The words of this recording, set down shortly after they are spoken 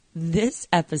This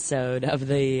episode of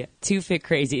the Two Fit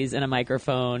Crazies and a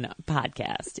Microphone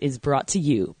podcast is brought to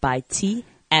you by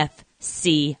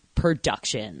TFC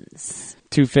Productions.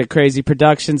 Two Fit Crazy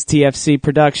Productions, TFC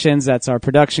Productions. That's our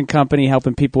production company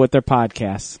helping people with their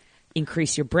podcasts.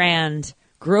 Increase your brand,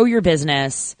 grow your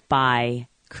business by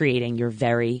creating your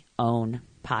very own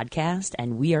podcast.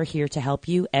 And we are here to help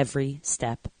you every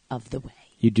step of the way.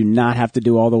 You do not have to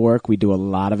do all the work. We do a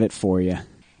lot of it for you.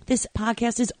 This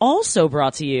podcast is also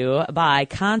brought to you by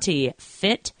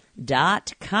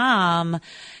ContiFit.com.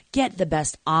 Get the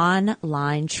best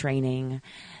online training,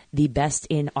 the best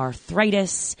in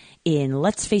arthritis, in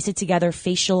Let's Face It Together,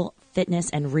 facial fitness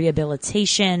and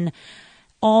rehabilitation,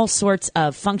 all sorts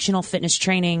of functional fitness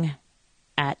training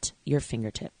at your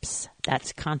fingertips.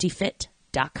 That's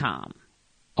ContiFit.com.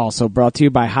 Also brought to you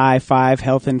by High Five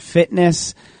Health and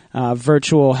Fitness.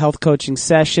 Virtual health coaching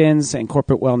sessions and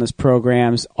corporate wellness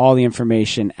programs. All the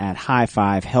information at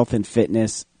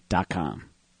highfivehealthandfitness.com.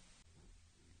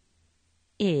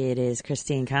 It is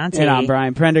Christine Conti. And I'm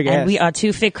Brian Prendergast. And we are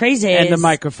Two Fit Crazies. And the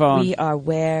microphone. We are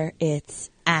where it's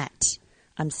at.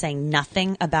 I'm saying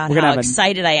nothing about how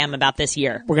excited I am about this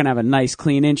year. We're going to have a nice,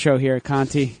 clean intro here,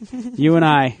 Conti. You and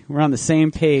I, we're on the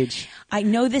same page. I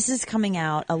know this is coming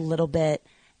out a little bit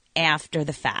after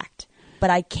the fact, but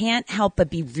I can't help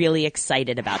but be really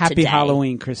excited about today. Happy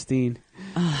Halloween, Christine.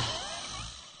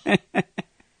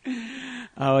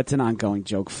 Oh, it's an ongoing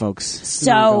joke, folks. It's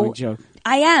an ongoing joke.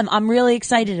 I'm really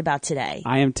excited about today.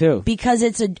 I am too. Because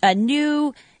it's a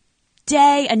new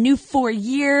day, a new 4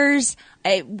 years,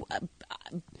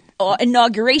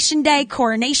 inauguration day,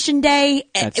 coronation day,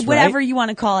 whatever you want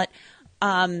to call it.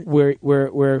 We're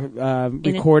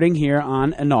recording here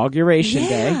on Inauguration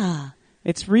Day.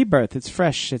 It's rebirth. It's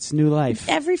fresh. It's new life.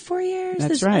 Every 4 years, That's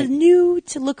there's right. new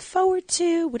to look forward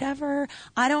to, whatever.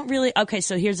 I don't really, okay,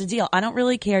 so here's the deal. I don't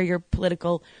really care your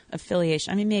political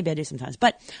affiliation. I mean, maybe I do sometimes.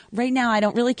 But right now, I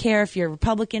don't really care if you're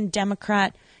Republican,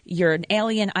 Democrat, you're an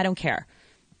alien. I don't care.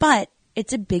 But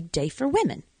it's a big day for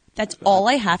women. That's all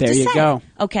I have to say. There you go.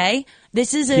 Okay?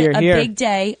 This is a big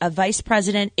day. A vice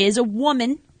president is a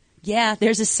woman. Yeah,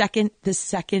 there's the second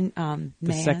man.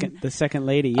 The second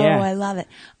lady, yeah. Oh, I love it.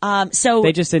 So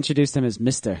they just introduced him as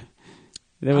Mr.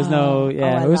 There was it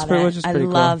was just pretty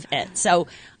cool. I love it. So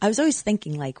I was always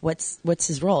thinking, like, what's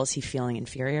his role? Is he feeling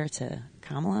inferior to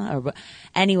Kamala? Or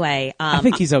anyway, I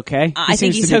think he's okay. I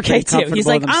think he's okay too. He's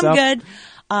like, I'm good.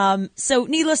 So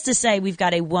needless to say, we've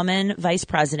got a woman vice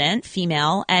president,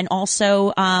 female, and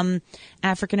also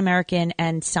African American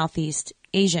and Southeast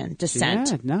Asian descent.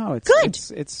 Yeah, no, it's good.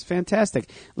 It's fantastic.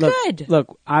 Look,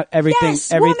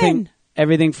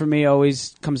 everything for me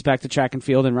always comes back to track and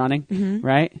field and running,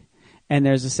 right? And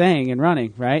there's a saying in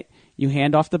running, right? You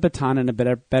hand off the baton in a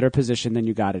better position than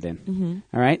you got it in.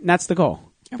 All right, and that's the goal.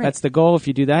 Right. That's the goal. If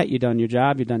you do that, you've done your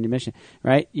job, you've done your mission,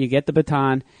 right? You get the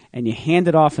baton and you hand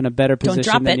it off in a better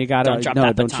position than you got it.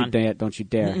 No, don't you dare! Don't you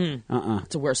dare!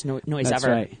 It's the worst noise That's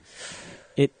ever. Right.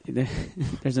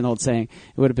 There's an old saying,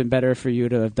 it would have been better for you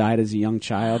to have died as a young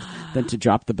child than to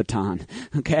drop the baton.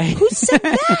 Okay? Who said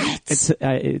that?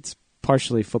 It's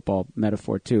partially football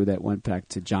metaphor, too, that went back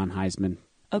to John Heisman.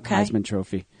 Okay. Heisman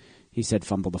Trophy. He said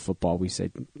fumble the football. We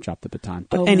said drop the baton.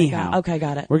 But anyhow. Okay,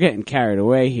 got it. We're getting carried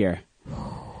away here.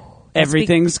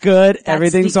 Everything's good.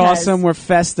 Everything's awesome. We're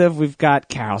festive. We've got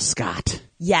Carol Scott.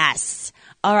 Yes.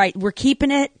 All right. We're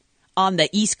keeping it on the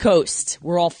East Coast.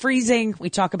 We're all freezing. We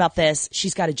talk about this.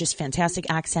 She's got a just fantastic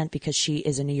accent because she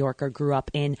is a New Yorker, grew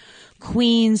up in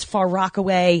Queens, Far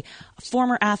Rockaway, a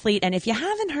former athlete. And if you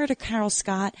haven't heard of Carol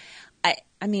Scott,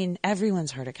 I mean,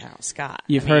 everyone's heard of Carol Scott.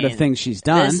 You've heard of things she's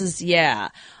done.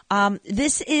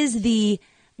 This is the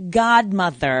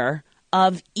godmother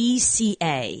of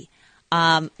ECA.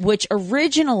 Which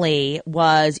originally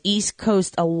was East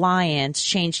Coast Alliance,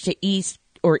 changed to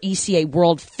ECA,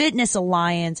 World Fitness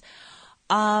Alliance.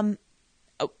 I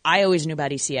always knew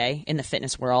about ECA in the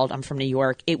fitness world. I'm from New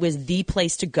York. It was the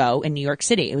place to go in New York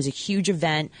City. It was a huge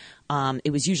event.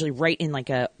 It was usually right in like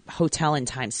a hotel in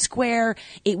Times Square.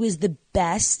 It was the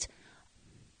best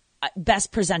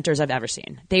presenters I've ever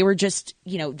seen. They were just,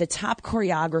 the top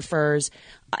choreographers,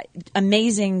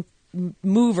 amazing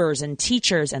movers and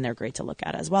teachers, and they're great to look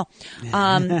at as well.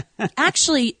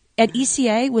 Actually, at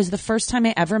ECA was the first time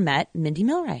I ever met Mindy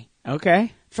Milray.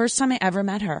 Okay. First time I ever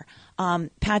met her.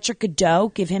 Patrick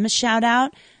Godot, give him a shout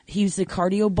out. He was the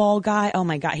cardio ball guy. Oh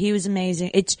my God, he was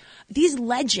amazing. These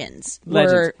legends.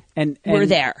 were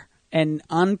there. And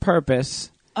on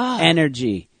purpose,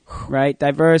 energy, right?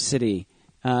 Diversity,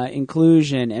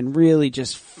 inclusion, and really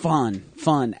just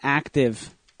fun,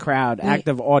 active crowd,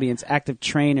 active audience, active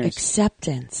trainers.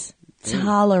 Acceptance,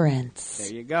 tolerance.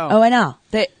 There you go. Oh, I know.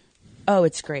 Oh,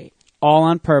 it's great. All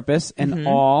on purpose and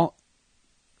all,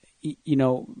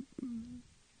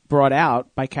 brought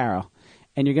out by Carol.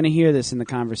 And you're going to hear this in the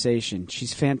conversation.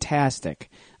 She's fantastic.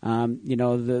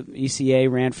 The ECA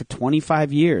ran for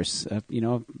 25 years,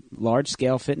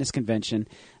 large-scale fitness convention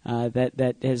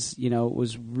that has,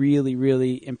 was really,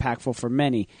 really impactful for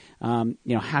many.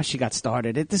 How she got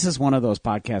started. This is one of those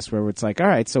podcasts where it's like, all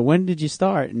right, so when did you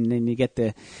start? And then you get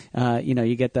I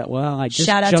just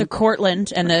shout out jumped. to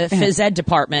Cortland and the phys ed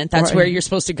department. That's where you're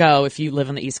supposed to go if you live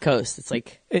on the East Coast. It's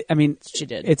like, she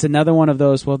did. It's another one of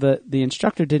those, the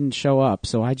instructor didn't show up,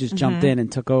 so I just jumped in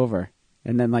and took over.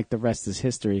 And then, the rest is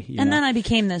history. Then I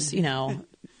became this,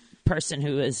 person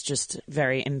who is just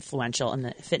very influential in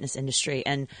the fitness industry.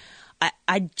 And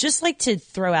I'd just like to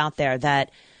throw out there that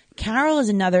Carol is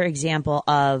another example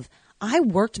of I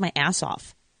worked my ass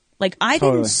off. I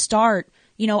didn't start,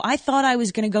 I thought I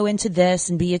was going to go into this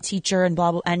and be a teacher and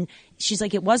blah, blah. And she's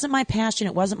like, it wasn't my passion.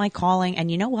 It wasn't my calling. And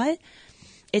you know what?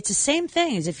 It's the same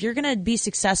thing as if you're going to be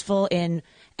successful in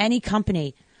any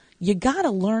company, you got to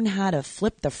learn how to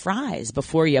flip the fries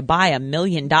before you buy $1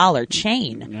 million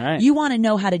chain. Right. You want to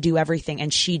know how to do everything.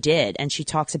 And she did. And she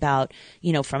talks about,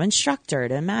 from instructor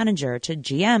to manager to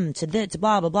GM to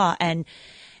blah, blah, blah. And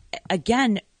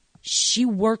again, she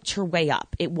worked her way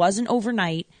up. It wasn't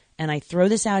overnight. And I throw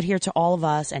this out here to all of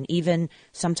us. And even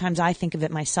sometimes I think of it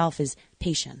myself as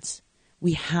patience.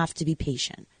 We have to be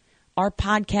patient. Our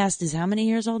podcast is how many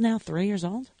years old now? 3 years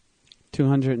old?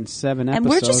 207 episodes. And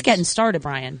we're just getting started,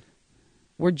 Brian.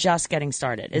 We're just getting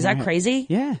started. Is that crazy?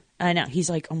 Yeah. I know. He's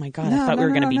like, oh my God, I thought we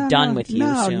were going to be done with you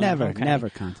soon. Never,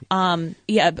 Conti.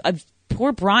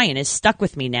 Poor Brian is stuck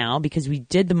with me now because we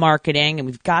did the marketing and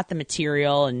we've got the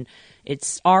material and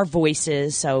it's our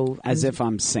voices. So as if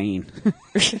I'm sane.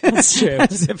 That's true.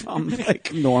 As if I'm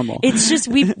normal. It's just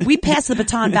we pass the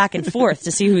baton back and forth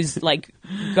to see who's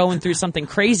going through something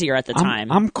crazier at the time.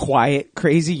 I'm quiet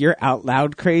crazy. You're out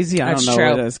loud crazy. I That's don't know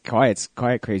true. what it is.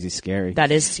 Quiet crazy scary.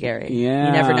 That is scary. Yeah.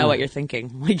 You never know what you're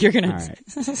thinking. You're gonna. All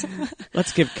right.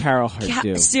 Let's give Carol her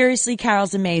due. Seriously,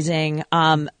 Carol's amazing.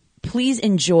 Please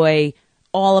enjoy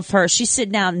all of her. She's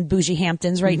sitting out in bougie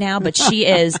Hamptons right now, but she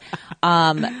is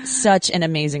such an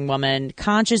amazing woman.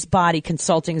 Conscious Body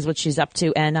Consulting is what she's up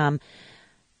to. And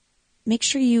make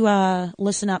sure you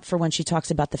listen up for when she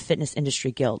talks about the Fitness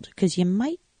Industry Guild, because you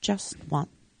might just want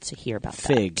to hear about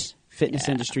FIG. that. Fitness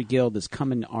Industry Guild is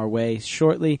coming our way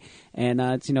shortly, and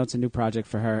it's a new project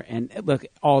for her. And look,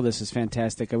 all this is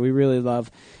fantastic. We really love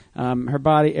her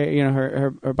body,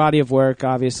 her body of work,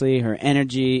 obviously, her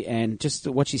energy, and just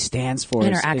what she stands for.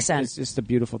 And her accent. It's just a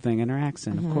beautiful thing, and her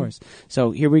accent, of course.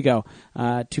 So here we go.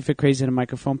 Too Fit Crazy in a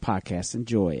Microphone podcast.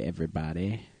 Enjoy,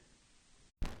 everybody.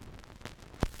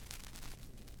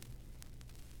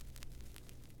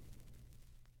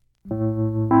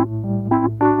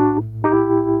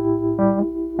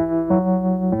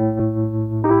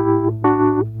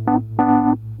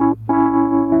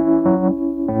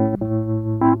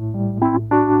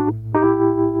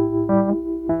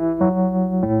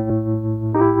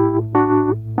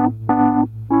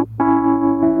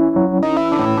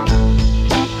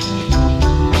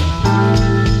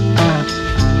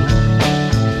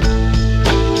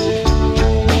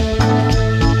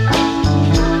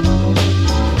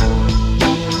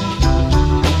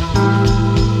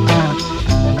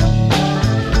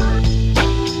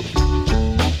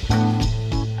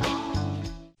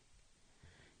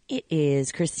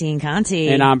 Christine Conti.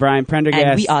 And I'm Brian Prendergast.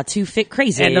 And we are Too Fit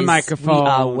Crazy. And the microphone. We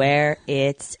are where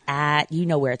it's at. You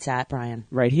know where it's at, Brian.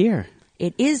 Right here.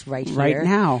 It is right here. Right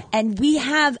now. And we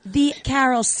have the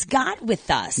Carol Scott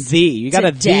with us. You got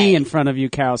today. a the in front of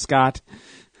you, Carol Scott.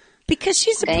 Because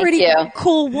she's a pretty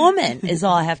cool woman, is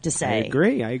all I have to say.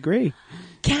 I agree.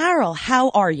 Carol, how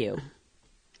are you?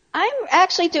 I'm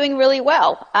actually doing really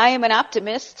well. I am an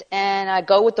optimist and I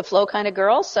go with the flow kind of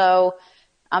girl, so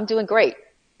I'm doing great.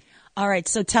 All right,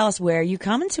 so tell us, where are you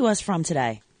coming to us from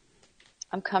today?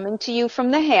 I'm coming to you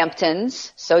from the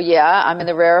Hamptons. So yeah, I'm in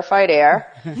the rarefied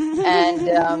air.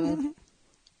 And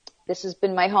this has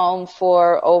been my home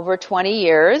for over 20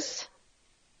 years.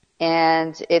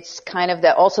 And it's kind of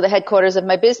also the headquarters of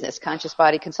my business, Conscious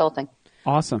Body Consulting.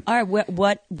 Awesome. All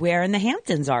right, where in the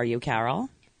Hamptons are you, Carol?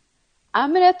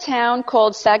 I'm in a town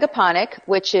called Sagaponack,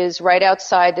 which is right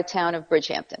outside the town of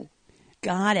Bridgehampton.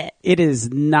 Got it. It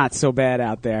is not so bad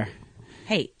out there.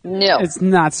 Hey. No. It's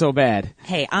not so bad.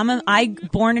 Hey, I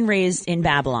born and raised in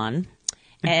Babylon.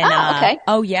 And, okay.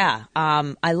 Oh, yeah.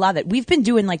 I love it. We've been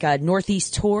doing like a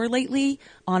Northeast tour lately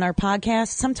on our podcast,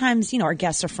 sometimes, our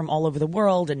guests are from all over the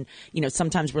world, and,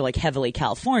 sometimes we're like heavily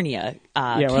California,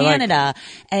 Canada.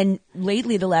 And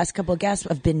lately, the last couple of guests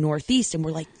have been Northeast, and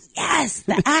we're like, yes,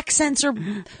 the accents are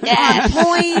on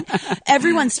point.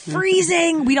 Everyone's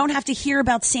freezing. We don't have to hear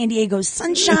about San Diego's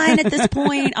sunshine at this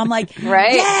point. I'm like,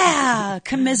 right? Yeah,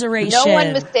 commiseration. No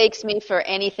one mistakes me for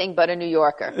anything but a New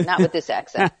Yorker, not with this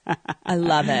accent. I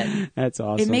love it. That's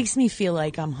awesome. It makes me feel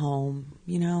like I'm home,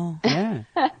 Yeah.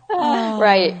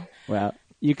 Right. Well,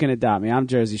 you can adopt me. I'm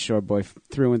Jersey Shore boy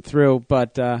through and through,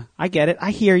 but I get it.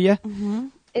 I hear you. Mm-hmm.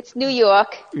 It's New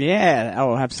York. Yeah.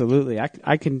 Oh, absolutely.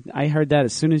 I heard that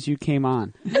as soon as you came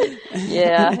on.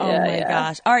 Yeah. Oh my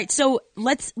gosh. All right. So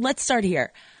let's start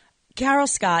here. Carol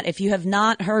Scott, if you have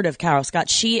not heard of Carol Scott,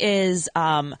 she is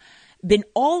been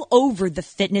all over the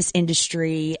fitness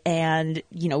industry, and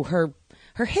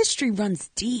her history runs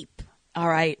deep. All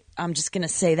right. I'm just going to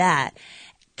say that.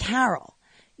 Carol,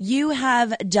 you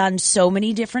have done so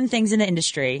many different things in the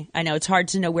industry. I know it's hard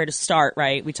to know where to start,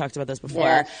 right? We talked about this before.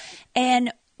 Yeah.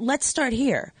 And let's start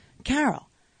here. Carol,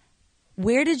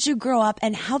 where did you grow up,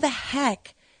 and how the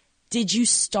heck did you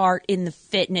start in the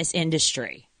fitness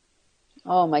industry?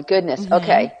 Oh my goodness. Mm-hmm.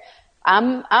 Okay.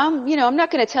 I'm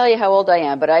not going to tell you how old I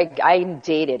am, but I'm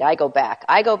dated. I go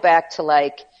back to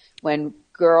like when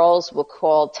girls were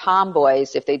called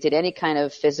tomboys if they did any kind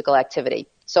of physical activity.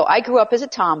 So I grew up as a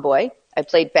tomboy. I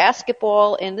played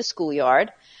basketball in the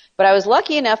schoolyard, but I was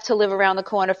lucky enough to live around the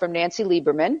corner from Nancy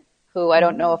Lieberman, who I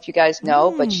don't know if you guys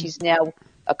know, but she's now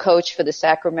a coach for the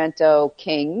Sacramento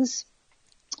Kings.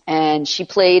 And she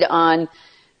played on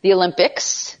the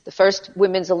Olympics, the first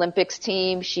women's Olympics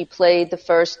team. She played the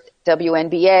first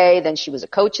WNBA. Then she was a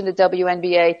coach in the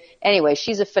WNBA. Anyway,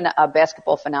 she's a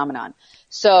basketball phenomenon.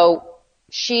 So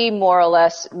she more or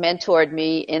less mentored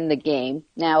me in the game.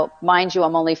 Now, mind you,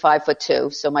 I'm only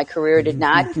 5'2", so my career did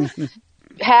not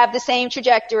have the same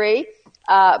trajectory.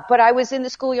 But I was in the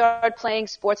schoolyard playing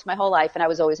sports my whole life, and I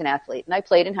was always an athlete. And I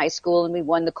played in high school, and we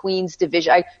won the Queens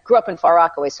Division. I grew up in Far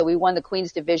Rockaway, so we won the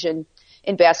Queens Division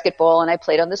in basketball, and I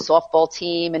played on the softball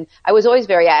team, and I was always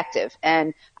very active.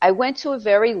 And I went to a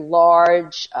very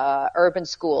large urban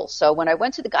school. So when I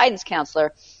went to the guidance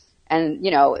counselor, and,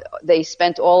 they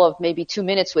spent all of maybe 2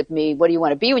 minutes with me, what do you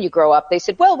want to be when you grow up? They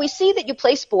said, well, we see that you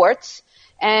play sports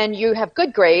and you have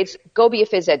good grades. Go be a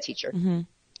phys ed teacher. Mm-hmm.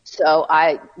 So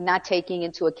not taking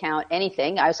into account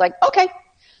anything, I was like, okay.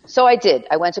 So I did.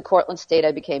 I went to Cortland State.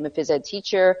 I became a phys ed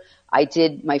teacher. I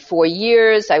did my 4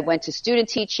 years. I went to student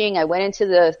teaching. I went into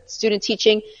the student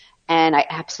teaching, and I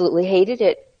absolutely hated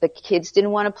it. The kids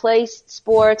didn't want to play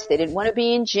sports. They didn't want to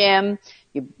be in gym.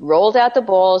 You rolled out the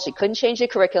balls. You couldn't change the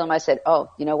curriculum. I said,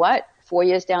 oh, you know what? 4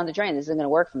 years down the drain, this isn't going to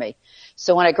work for me.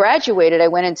 So when I graduated, I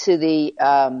went into the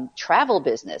travel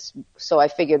business. So I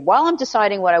figured, while I'm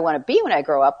deciding what I want to be when I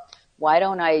grow up, why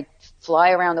don't I fly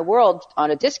around the world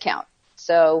on a discount?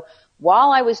 So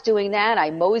while I was doing that, I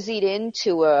moseyed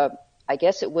into I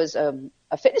guess it was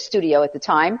a fitness studio at the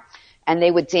time, and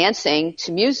they were dancing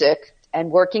to music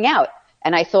and working out.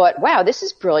 And I thought, wow, this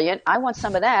is brilliant. I want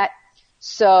some of that.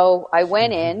 So I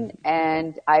went in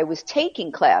and I was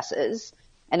taking classes,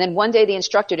 and then one day the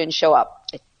instructor didn't show up.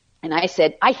 And I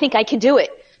said, I think I can do it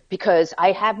because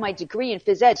I have my degree in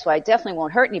phys ed, so I definitely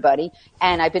won't hurt anybody.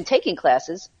 And I've been taking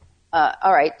classes.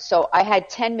 All right. So I had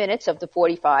 10 minutes of the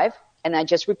 45, and I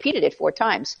just repeated it 4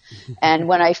 times. And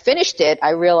when I finished it,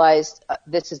 I realized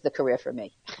this is the career for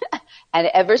me. And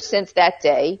ever since that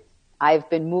day, I've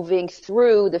been moving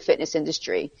through the fitness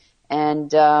industry.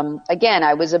 And again,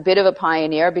 I was a bit of a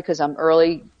pioneer because I'm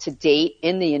early to date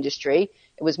in the industry.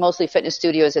 It was mostly fitness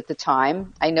studios at the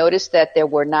time. I noticed that there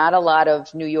were not a lot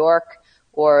of New York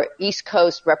or East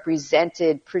Coast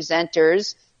represented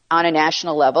presenters on a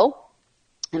national level.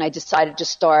 And I decided to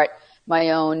start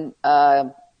my own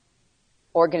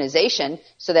organization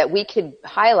so that we could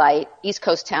highlight East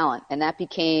Coast talent. And that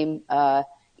became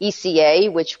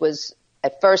ECA, which was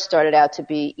at first started out to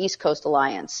be East Coast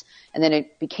Alliance, and then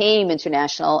it became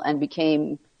international and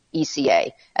became ECA.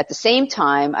 At the same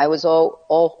time, I was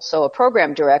also a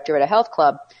program director at a health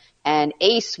club, and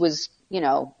ACE was,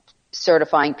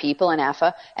 certifying people in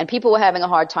AFA, and people were having a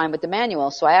hard time with the manual.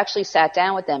 So I actually sat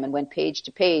down with them and went page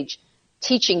to page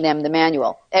teaching them the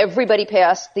manual. Everybody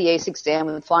passed the ACE exam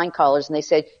with flying colors, and they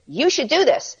said, you should do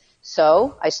this.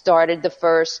 So I started the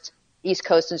first East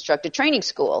Coast Instructor Training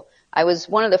School. I was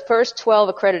one of the first 12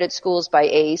 accredited schools by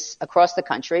ACE across the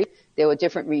country. There were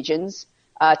different regions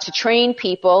to train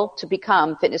people to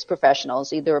become fitness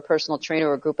professionals, either a personal trainer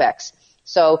or Group X.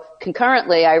 So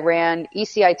concurrently, I ran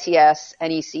ECITS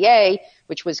and ECA,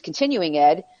 which was continuing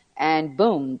ed, and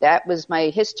boom, that was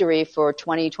my history for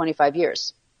 20, 25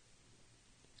 years.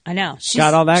 I know.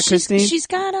 Got all that, Christine? She's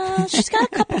got a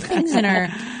couple things in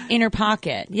her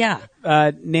pocket. Yeah.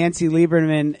 Nancy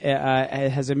Lieberman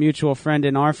has a mutual friend,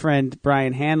 and our friend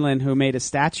Brian Hanlon, who made a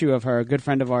statue of her. A good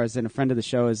friend of ours and a friend of the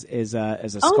show is a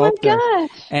sculptor. Oh my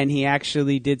gosh. And he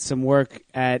actually did some work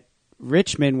at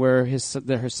Richmond where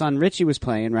her son Richie was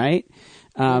playing, right?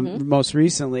 Most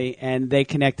recently, and they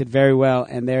connected very well,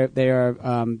 and they're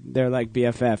like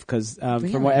BFF because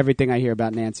from everything I hear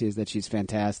about Nancy is that she's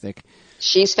fantastic.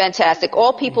 She's fantastic.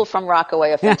 All people from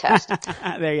Rockaway are fantastic.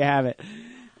 There you have it.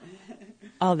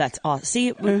 Oh, that's awesome.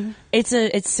 See,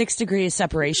 it's 6 degrees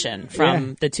separation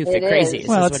from the Two Fit Crazies.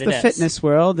 Well, is it's what the fitness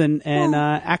world and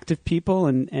active people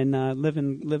and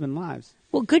living lives.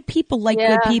 Well, good people like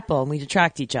good people, and we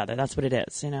attract each other. That's what it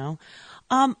is, you know.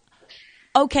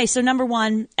 Okay, so number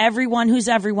one, everyone who's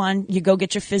everyone, you go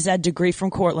get your phys ed degree from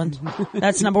Cortland.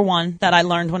 That's number one that I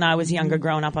learned when I was younger,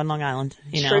 growing up on Long Island.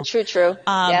 You know? True.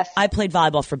 Yes. I played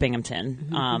volleyball for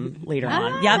Binghamton later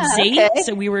on. Yeah, see? Okay.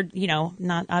 So we were,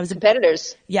 I was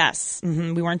competitors. Yes.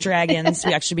 Mm-hmm. We weren't dragons.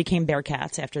 We actually became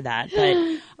Bearcats after that.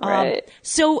 But Right.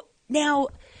 So now,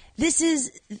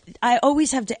 I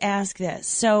always have to ask this.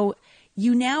 So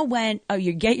you now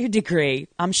you get your degree.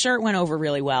 I'm sure it went over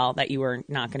really well that you were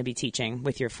not going to be teaching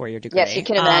with your 4-year degree. Yes, you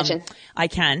can imagine. I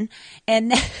can. And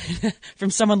then, from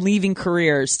someone leaving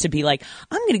careers to be like,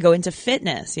 I'm going to go into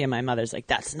fitness. Yeah, my mother's like,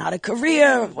 that's not a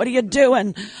career. What are you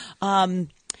doing?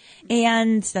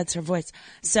 And that's her voice.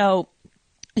 So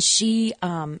so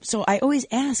I always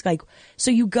ask, like,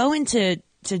 so you go into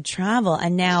travel,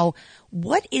 and now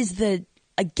what is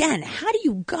how do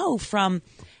you go from,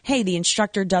 hey, the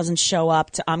instructor doesn't show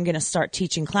up, to I'm going to start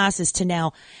teaching classes, to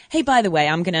now, hey, by the way,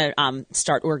 I'm going to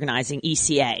start organizing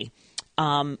ECA?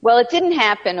 Well, it didn't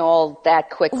happen all that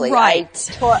quickly.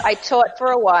 Right. I taught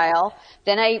for a while.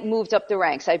 Then I moved up the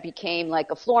ranks. I became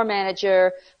like a floor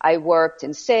manager. I worked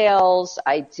in sales.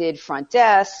 I did front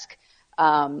desk.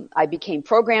 I became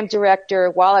program director.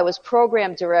 While I was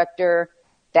program director,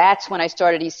 that's when I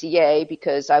started ECA,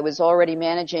 because I was already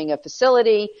managing a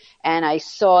facility and I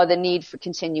saw the need for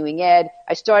continuing ed.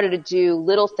 I started to do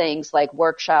little things like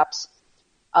workshops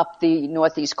up the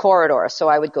Northeast corridor. So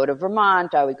I would go to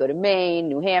Vermont, I would go to Maine,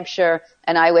 New Hampshire,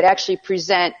 and I would actually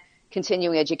present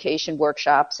continuing education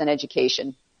workshops and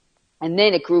education. And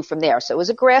then it grew from there. So it was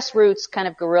a grassroots kind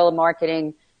of guerrilla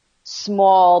marketing,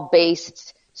 small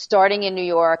based, starting in New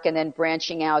York and then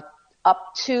branching out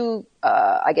up to,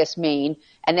 Maine.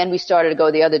 And then we started to go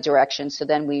the other direction. So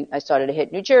then I started to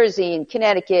hit New Jersey and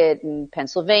Connecticut and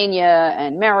Pennsylvania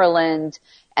and Maryland.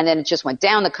 And then it just went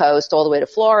down the coast all the way to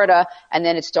Florida. And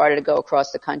then it started to go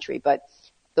across the country. But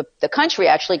the country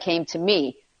actually came to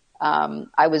me.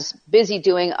 I was busy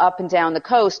doing up and down the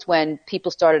coast when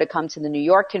people started to come to the New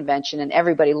York convention, and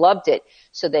everybody loved it.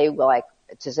 So they were like,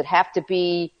 does it have to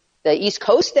be the East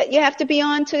Coast that you have to be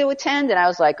on to attend? And I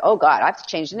was like, oh God, I have to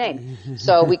change the name.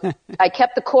 So I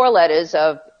kept the core letters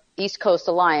of East Coast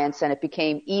Alliance, and it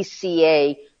became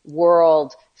ECA,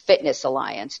 World Fitness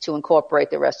Alliance, to incorporate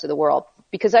the rest of the world.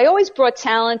 Because I always brought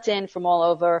talent in from all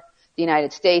over the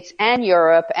United States and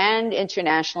Europe and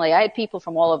internationally. I had people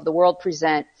from all over the world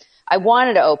present. I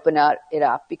wanted to open it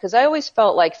up because I always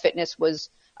felt like fitness was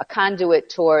a conduit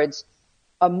towards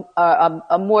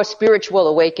a more spiritual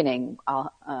awakening,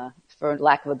 for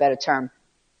lack of a better term.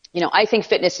 I think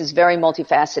fitness is very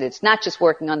multifaceted. It's not just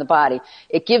working on the body.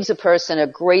 It gives a person a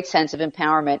great sense of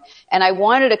empowerment. And I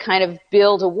wanted to kind of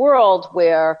build a world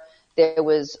where there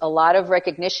was a lot of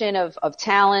recognition of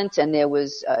talent, and there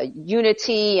was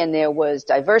unity, and there was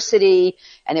diversity,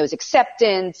 and there was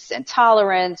acceptance and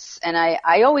tolerance. And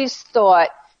I always thought,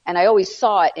 and I always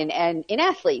saw it in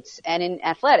athletes and in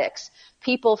athletics,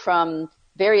 people from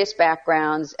various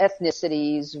backgrounds,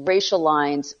 ethnicities, racial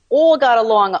lines, all got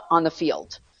along on the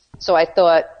field. So I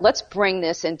thought, let's bring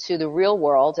this into the real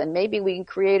world, and maybe we can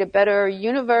create a better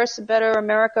universe, a better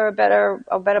America,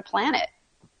 a better planet.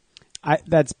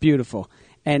 That's beautiful.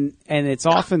 And it's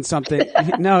often something,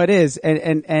 no, it is.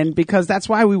 And because that's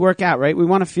why we work out, right? We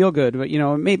want to feel good, but,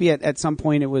 maybe at some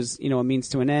point it was, a means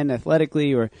to an end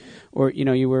athletically, or,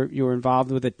 you were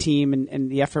involved with a team,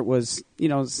 and the effort was,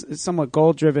 somewhat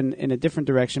goal driven in a different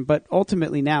direction. But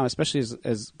ultimately now, especially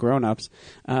as grown-ups,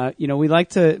 we like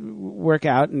to work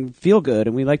out and feel good,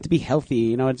 and we like to be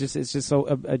healthy. It's just so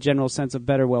a general sense of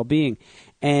better well-being.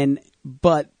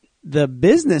 But the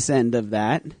business end of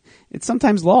that, it's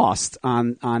sometimes lost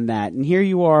on that. And here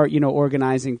you are,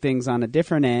 organizing things on a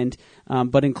different end,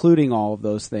 but including all of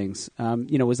those things.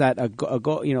 Was that a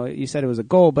goal? You said it was a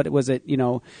goal, but was it,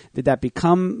 did that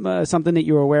become something that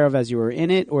you were aware of as you were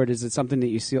in it, or is it something that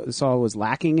you saw was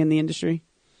lacking in the industry?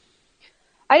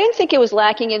 I didn't think it was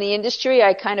lacking in the industry.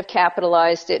 I kind of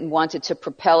capitalized it and wanted to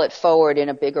propel it forward in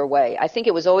a bigger way. I think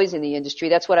it was always in the industry.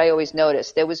 That's what I always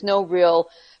noticed. There was no real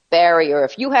barrier.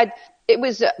 It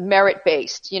was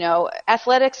merit-based.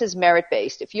 Athletics is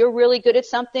merit-based. If you're really good at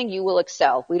something, you will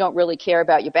excel. We don't really care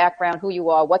about your background, who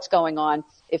you are, what's going on.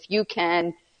 If you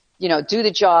can, do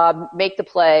the job, make the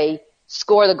play,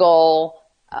 score the goal,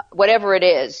 whatever it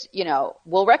is,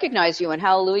 we'll recognize you and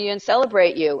hallelujah and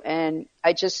celebrate you. And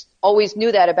I just always knew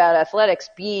that about athletics,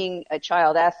 being a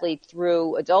child athlete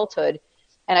through adulthood.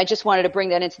 And I just wanted to bring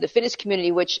that into the fitness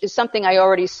community, which is something I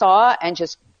already saw and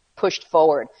just pushed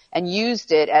forward and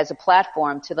used it as a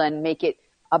platform to then make it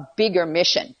a bigger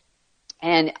mission.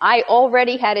 And I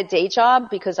already had a day job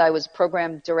because I was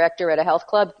program director at a health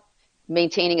club,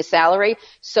 maintaining a salary.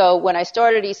 So when I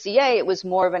started ECA, it was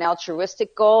more of an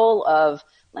altruistic goal of,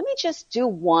 let me just do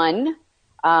one.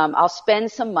 I'll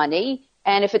spend some money.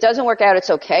 And if it doesn't work out, it's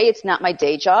okay. It's not my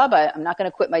day job. I'm not going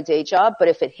to quit my day job. But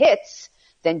if it hits,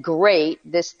 then great.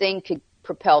 This thing could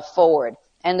propel forward.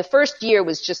 And the first year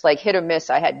was just like hit or miss.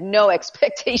 I had no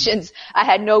expectations. I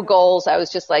had no goals. I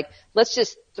was just like, let's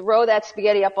just throw that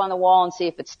spaghetti up on the wall and see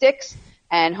if it sticks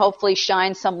and hopefully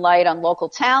shine some light on local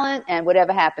talent, and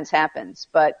whatever happens, happens.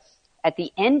 But at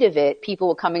the end of it, people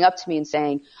were coming up to me and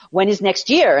saying, when is next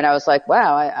year? And I was like,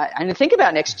 wow, I didn't think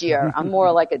about next year. I'm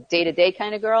more like a day-to-day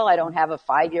kind of girl. I don't have a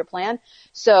 5-year plan.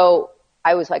 So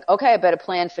I was like, okay, I better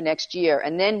plan for next year.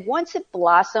 And then once it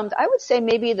blossomed, I would say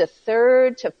maybe the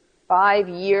 3rd to 5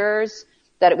 years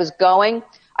that it was going,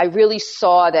 I really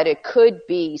saw that it could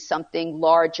be something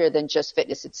larger than just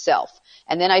fitness itself.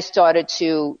 And then I started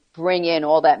to bring in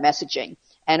all that messaging.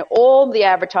 And all the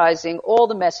advertising, all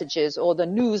the messages, all the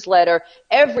newsletter,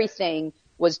 everything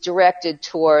was directed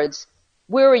towards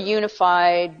we're a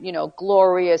unified,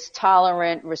 glorious,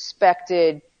 tolerant,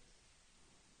 respected,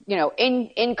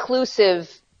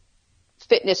 inclusive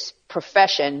fitness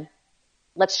profession.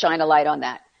 Let's shine a light on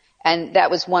that. And that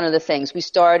was one of the things. We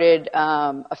started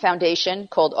a foundation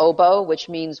called OBO, which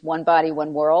means One Body,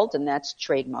 One World, and that's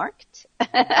trademarked.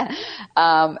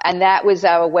 And that was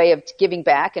our way of giving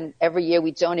back. And every year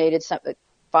we donated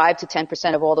 5 to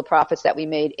 10% of all the profits that we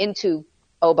made into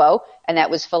OBO, and that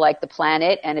was for like the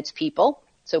planet and its people.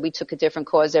 So we took a different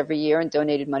cause every year and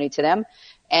donated money to them.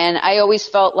 And I always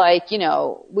felt like,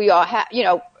 we all have,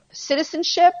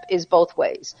 citizenship is both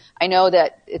ways. I know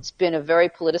that it's been a very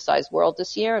politicized world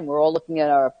this year, and we're all looking at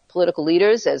our political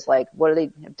leaders as like, what have they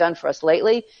done for us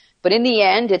lately? But in the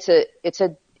end, it's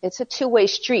a two-way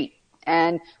street,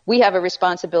 and we have a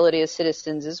responsibility as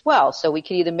citizens as well. So we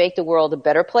can either make the world a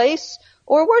better place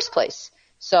or a worse place.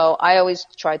 So I always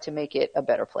try to make it a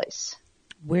better place.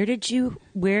 Where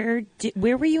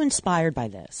were you inspired by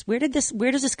this? Where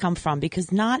does this come from? Because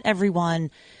not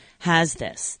everyone has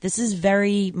this. This is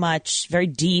very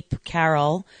deep,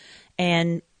 Carol.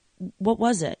 And what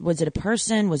was it? Was it a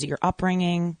person? Was it your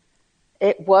upbringing?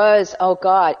 It was, oh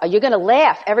God, you're going to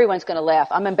laugh. Everyone's going to laugh.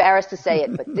 I'm embarrassed to say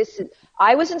it, but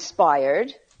I was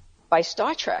inspired by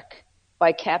Star Trek,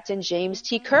 by Captain James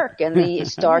T. Kirk and the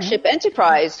Starship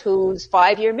Enterprise, whose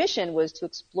 5-year mission was to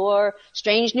explore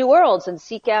strange new worlds and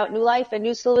seek out new life and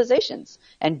new civilizations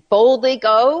and boldly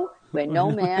go where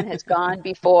no man has gone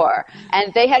before.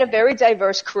 And they had a very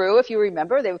diverse crew, if you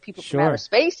remember. There were people from outer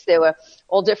space. There were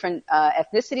all different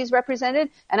ethnicities represented.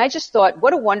 And I just thought,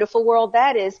 what a wonderful world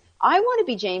that is. I want to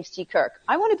be James T. Kirk.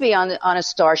 I want to be on a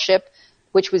starship,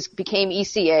 which became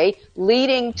ECA,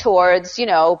 leading towards,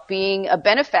 being a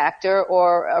benefactor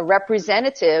or a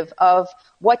representative of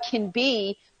what can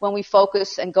be when we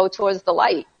focus and go towards the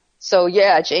light. So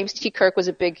yeah, James T. Kirk was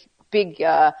a big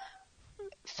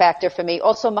factor for me.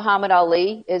 Also, Muhammad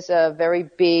Ali is a very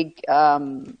big,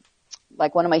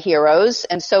 like one of my heroes,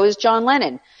 and so is John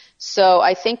Lennon. So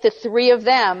I think the three of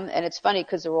them, and it's funny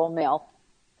because they're all male,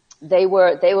 they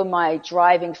were my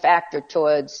driving factor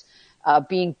towards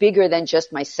being bigger than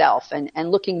just myself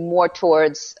and looking more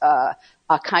towards a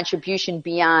contribution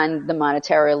beyond the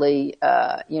monetarily,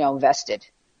 invested.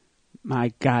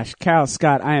 My gosh, Carol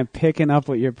Scott, I am picking up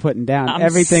what you're putting down. I'm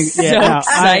Everything. So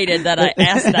excited that I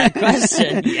asked that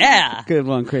question. Yeah. Good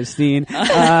one, Christine.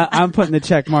 I'm putting the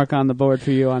check mark on the board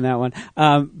for you on that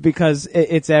one because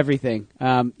it's everything.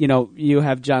 You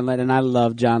have John Lennon. I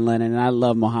love John Lennon, and I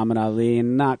love Muhammad Ali,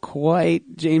 and not quite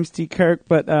James T. Kirk,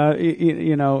 but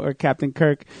or Captain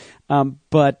Kirk.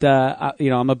 But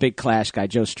I'm a big Clash guy.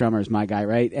 Joe Strummer is my guy,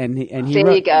 right? And he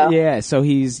there you go. Yeah, so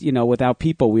he's without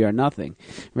people we are nothing,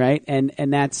 right?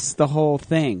 And that's the whole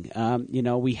thing.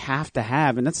 We have to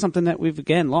have, and that's something that we've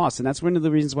again lost. And that's one of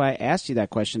the reasons why I asked you that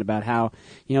question about how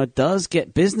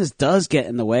business does get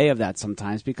in the way of that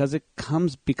sometimes because it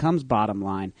becomes bottom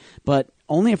line, but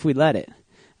only if we let it.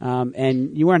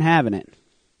 And you weren't having it.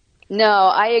 No,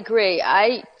 I agree.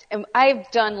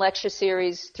 I've done lecture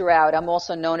series throughout. I'm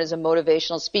also known as a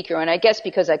motivational speaker, and I guess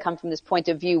because I come from this point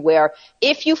of view where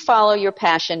if you follow your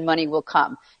passion, money will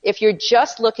come. If you're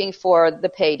just looking for the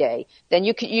payday, then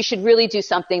you should really do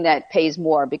something that pays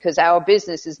more, because our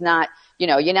business is not,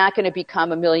 you're not going to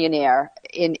become a millionaire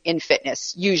in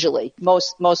fitness, usually,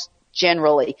 most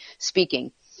generally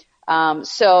speaking.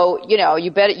 So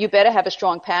you better have a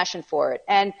strong passion for it.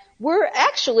 And we're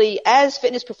actually, as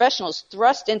fitness professionals,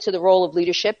 thrust into the role of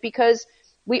leadership because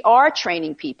we are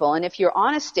training people. And if you're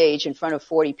on a stage in front of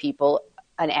 40 people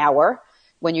an hour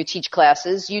when you teach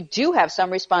classes, you do have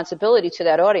some responsibility to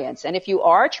that audience. And if you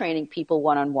are training people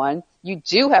one-on-one, you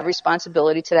do have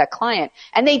responsibility to that client.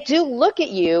 And they do look at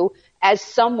you as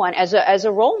someone, as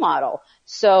a role model.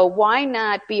 So why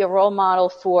not be a role model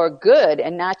for good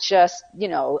and not just,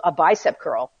 a bicep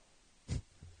curl?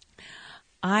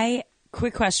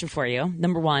 Quick question for you.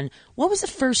 Number one, what was the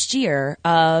first year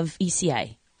of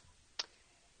ECA?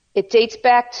 It dates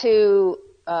back to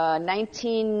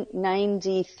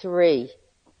 1993.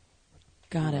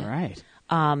 Got it. All right.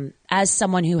 As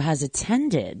someone who has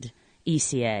attended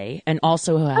ECA and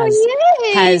also who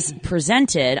has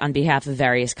presented on behalf of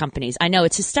various companies, I know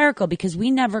it's hysterical because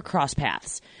we never cross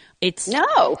paths.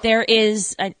 There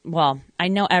is, I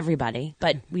know everybody,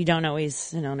 but we don't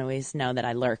always know that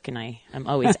I lurk and I'm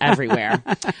always everywhere.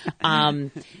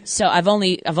 So I've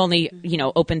only,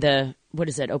 opened the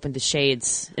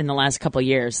shades in the last couple of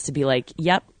years to be like,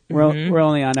 yep. We're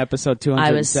only on episode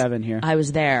 207 here. I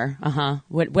was there.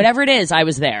 Whatever it is, I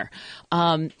was there.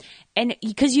 And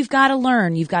because you've got to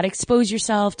learn, you've got to expose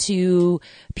yourself to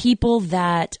people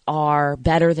that are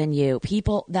better than you,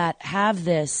 people that have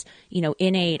this,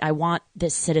 innate, I want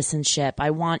this citizenship,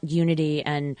 I want unity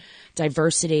and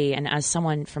diversity. And as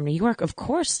someone from New York, of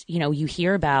course, you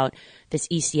hear about this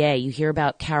ECA, you hear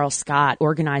about Carol Scott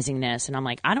organizing this. And I'm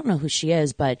like, I don't know who she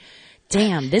is, but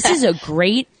damn, this is a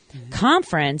great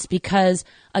conference because,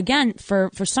 again, for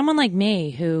someone like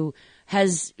me who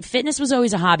fitness was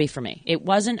always a hobby for me. It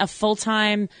wasn't a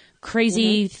full-time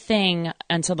crazy thing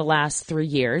until the last 3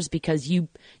 years because you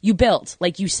built,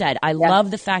 like you said. I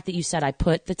love the fact that you said I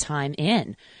put the time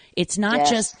in. It's not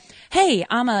just, hey,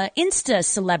 I'm a Insta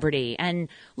celebrity and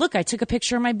look, I took a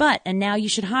picture of my butt and now you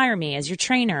should hire me as your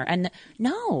trainer. And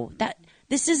no,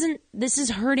 this is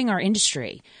hurting our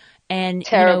industry. And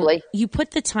terribly. You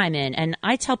put the time in, and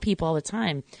I tell people all the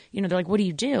time, they're like, what do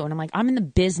you do? And I'm like, I'm in the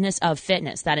business of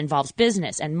fitness. That involves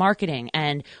business and marketing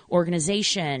and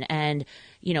organization and,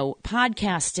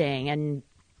 podcasting and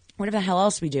whatever the hell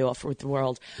else we do with the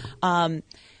world.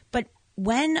 But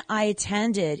when I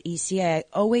attended ECA, I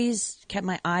always kept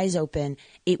my eyes open.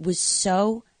 It was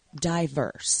so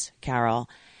diverse, Carol.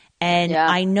 And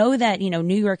I know that,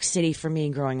 New York City, for me,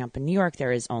 growing up in New York,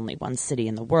 there is only one city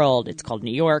in the world. It's called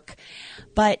New York.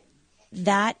 But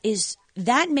that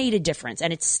made a difference.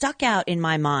 And it stuck out in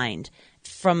my mind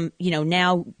from,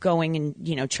 now going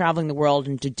and, traveling the world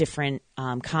into different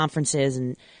conferences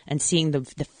and seeing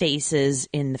the faces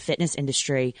in the fitness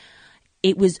industry.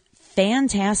 It was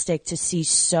fantastic to see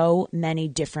so many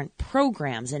different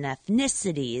programs and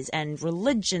ethnicities and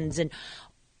religions and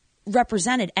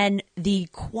represented, and the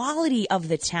quality of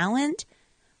the talent,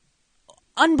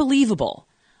 unbelievable.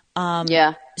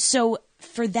 So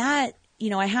for that,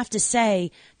 I have to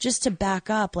say, just to back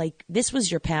up, like, this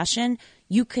was your passion.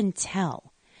 You can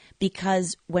tell,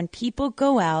 because when people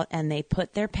go out and they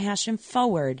put their passion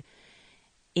forward,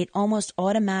 it almost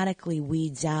automatically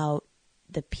weeds out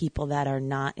the people that are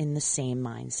not in the same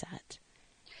mindset.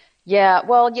 Yeah,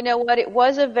 well, you know what? It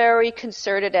was a very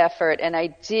concerted effort, and I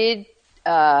did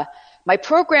my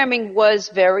programming was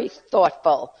very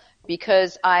thoughtful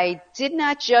because I did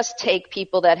not just take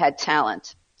people that had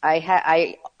talent.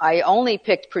 I only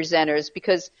picked presenters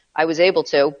because I was able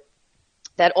to,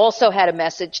 that also had a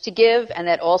message to give and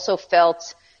that also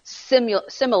felt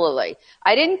similarly.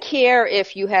 I didn't care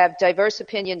if you have diverse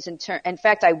opinions. In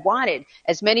fact, I wanted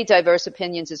as many diverse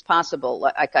opinions as possible.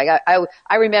 Like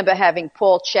I remember having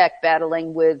Paul Chek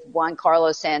battling with Juan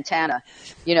Carlos Santana,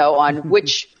 on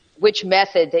which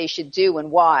method they should do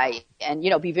and why, and,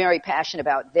 be very passionate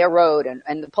about their road.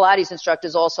 And the Pilates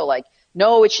instructors also like,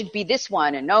 no, it should be this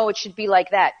one, and no, it should be like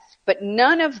that. But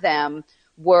none of them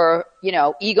were,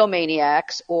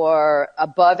 egomaniacs or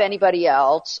above anybody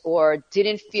else or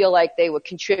didn't feel like they were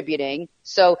contributing.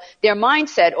 So their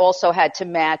mindset also had to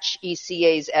match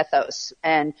ECA's ethos.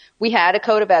 And we had a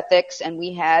code of ethics and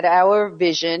we had our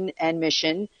vision and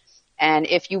mission. And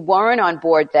if you weren't on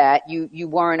board that, you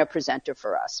weren't a presenter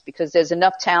for us, because there's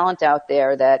enough talent out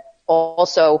there that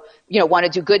also, want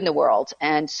to do good in the world.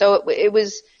 And so it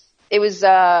was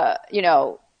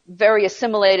very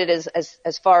assimilated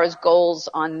as far as goals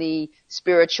on the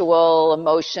spiritual,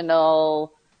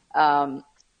 emotional,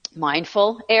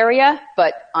 mindful area,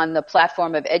 but on the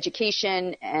platform of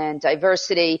education and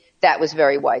diversity, that was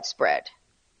very widespread.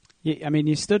 I mean,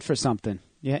 you stood for something.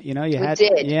 Yeah, you had.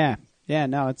 Did. Yeah.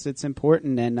 No, it's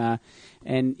important,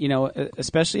 and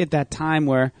especially at that time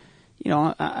where.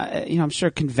 I'm sure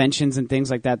conventions and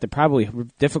things like that, they're probably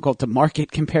difficult to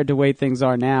market compared to the way things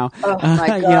are now. Oh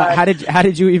my God. How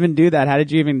did you even do that? How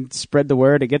did you even spread the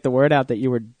word to get the word out that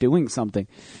you were doing something?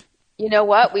 You know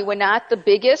what? We were not the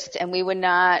biggest and we were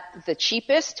not the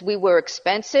cheapest. We were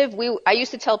expensive. I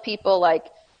used to tell people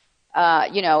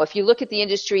if you look at the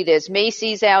industry, there's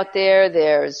Macy's out there,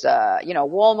 there's,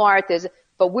 Walmart,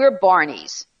 but we're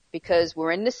Barney's because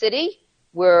we're in the city.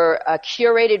 We're a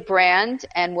curated brand,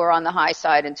 and we're on the high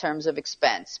side in terms of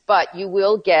expense. But you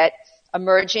will get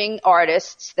emerging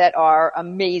artists that are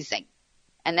amazing.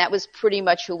 And that was pretty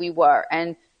much who we were.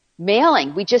 And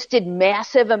mailing, we just did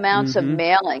massive amounts of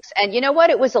mailings. And you know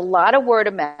what? It was a lot of word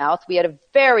of mouth. We had a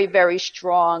very, very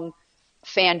strong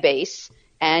fan base,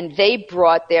 and they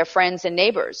brought their friends and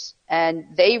neighbors.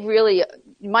 And they really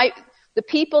the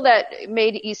people that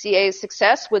made ECA a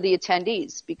success were the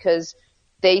attendees, because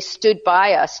they stood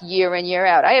by us year in, year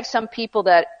out. I have some people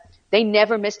that they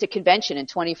never missed a convention in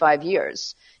 25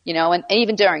 years, and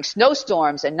even during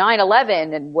snowstorms and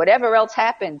 9/11 and whatever else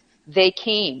happened, they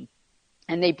came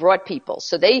and they brought people.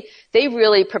 So they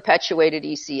really perpetuated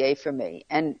ECA for me.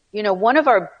 And, one of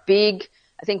our big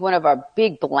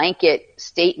blanket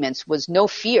statements was no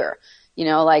fear.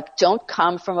 Don't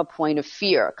come from a point of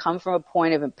fear, come from a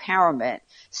point of empowerment,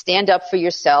 stand up for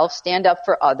yourself, stand up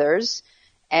for others.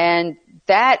 And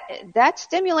that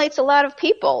stimulates a lot of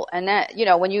people. And that,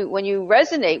 when you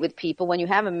resonate with people, when you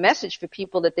have a message for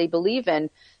people that they believe in,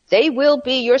 they will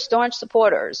be your staunch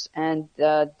supporters. And,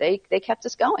 they kept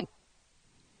us going.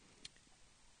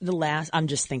 I'm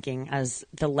just thinking, as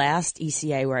the last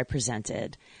ECA where I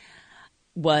presented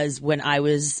was when I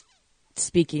was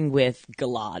speaking with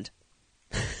Gilad.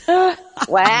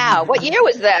 Wow. What year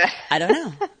was that? I don't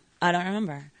know. I don't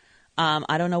remember.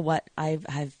 I don't know what I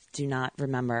do not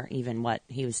remember even what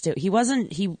he was doing. He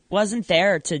wasn't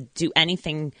there to do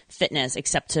anything fitness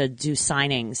except to do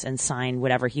signings and sign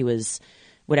whatever he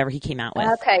came out with.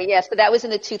 Okay, yes, but that was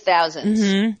in the 2000s.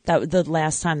 Mm-hmm. That was the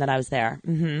last time that I was there.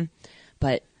 Mm-hmm.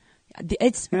 But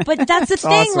that's the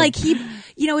thing. Awesome. Like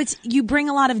you bring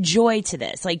a lot of joy to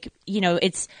this. Like,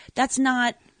 that's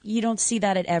not. You don't see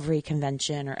that at every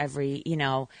convention or every,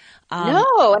 No,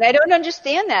 and I don't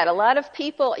understand that. A lot of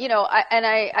people,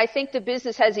 I think the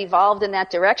business has evolved in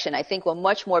that direction. I think we're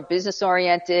much more business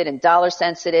oriented and dollar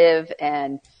sensitive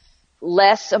and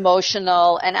less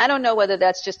emotional. And I don't know whether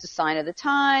that's just a sign of the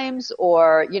times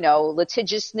or,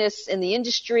 litigiousness in the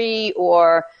industry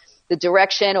or the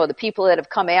direction or the people that have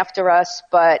come after us.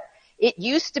 But it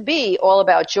used to be all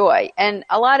about joy. And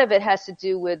a lot of it has to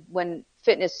do with when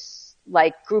fitness,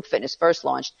 like group fitness first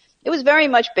launched, it was very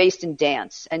much based in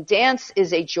dance, and dance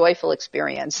is a joyful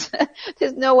experience.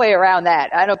 There's no way around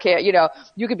that. I don't care.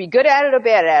 You could be good at it or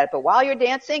bad at it, but while you're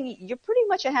dancing, you're pretty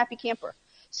much a happy camper.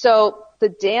 So the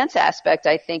dance aspect,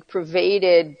 I think,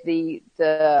 pervaded the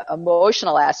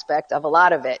emotional aspect of a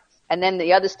lot of it. And then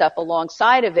the other stuff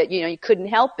alongside of it, you couldn't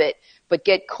help it but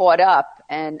get caught up.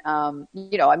 And,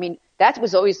 that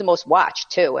was always the most watched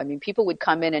too. I mean, people would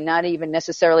come in and not even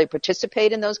necessarily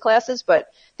participate in those classes, but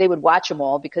they would watch them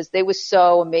all because they were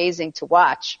so amazing to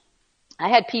watch. I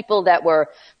had people that were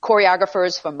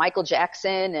choreographers for Michael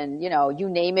Jackson and, you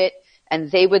name it.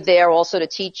 And they were there also to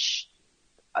teach,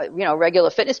 regular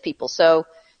fitness people. So,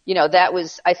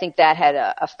 I think that had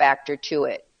a factor to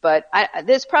it. But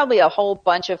there's probably a whole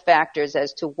bunch of factors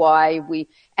as to why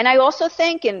and I also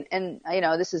think, and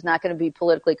this is not going to be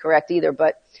politically correct either,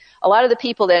 but a lot of the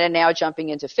people that are now jumping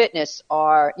into fitness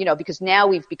are, because now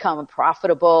we've become a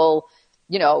profitable,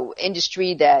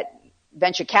 industry that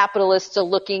venture capitalists are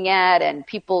looking at and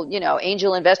people,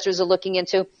 angel investors are looking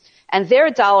into. And they're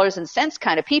dollars and cents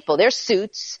kind of people. They're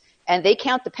suits and they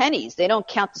count the pennies. They don't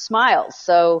count the smiles.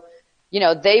 So,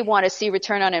 they want to see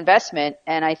return on investment.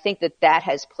 And I think that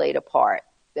has played a part,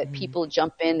 that people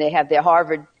jump in, they have their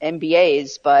Harvard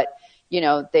MBAs, but,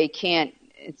 they can't,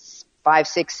 5,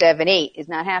 6, 7, 8 is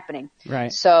not happening.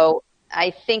 Right. So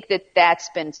I think that that's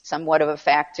been somewhat of a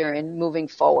factor in moving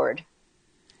forward.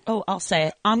 Oh, I'll say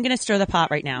it. I'm going to stir the pot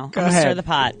right now. Go I'm going to ahead. stir the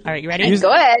pot. All right, you ready?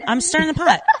 Go ahead. I'm stirring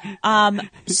the pot.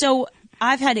 So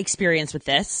I've had experience with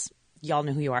this. Y'all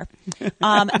know who you are.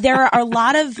 There are a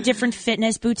lot of different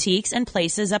fitness boutiques and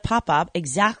places that pop up.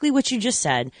 Exactly what you just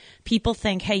said. People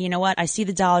think, hey, you know what? I see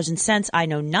the dollars and cents. I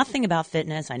know nothing about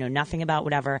fitness. I know nothing about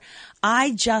whatever.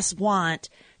 I just want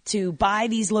to buy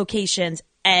these locations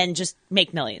and just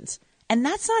make millions. And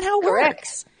that's not how it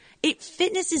works.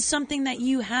 Fitness is something that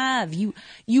you have. You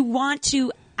want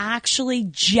to actually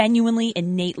genuinely,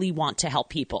 innately want to help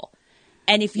people.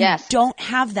 And if you don't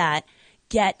have that,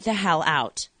 get the hell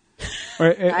out. Or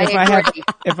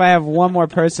if I have one more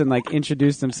person like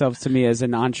introduce themselves to me as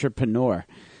an entrepreneur,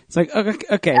 it's like,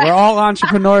 okay, we're all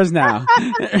entrepreneurs now,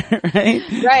 right?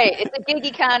 Right. It's a gig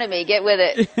economy. Get with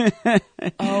it.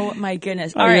 Oh my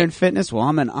goodness! You're in fitness? Well,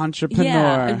 I'm an entrepreneur.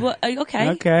 Yeah. Well, okay.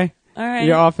 Okay. All right.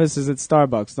 Your office is at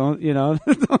Starbucks. Don't.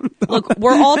 Look,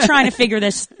 we're all trying to figure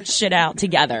this shit out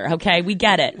together, okay? We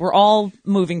get it. We're all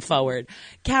moving forward.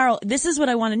 Carol, this is what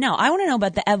I want to know. I want to know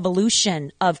about the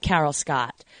evolution of Carol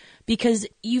Scott, because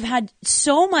you've had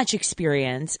so much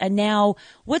experience, and now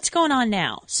what's going on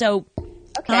now? So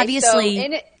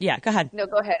obviously, yeah, go ahead. No,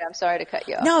 go ahead. I'm sorry to cut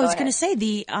you off. No, I was going to say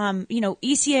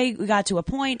ECA got to a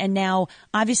point, and now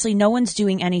obviously no one's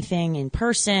doing anything in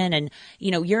person, and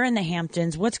you're in the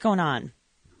Hamptons. What's going on?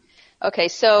 Okay,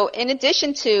 so in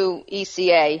addition to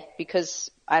ECA, because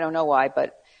I don't know why,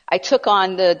 but I took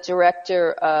on the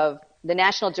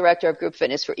national director of group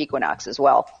fitness for Equinox as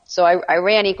well. So I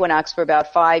ran Equinox for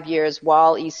about 5 years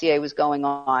while ECA was going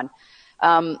on.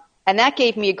 And that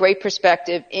gave me a great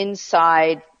perspective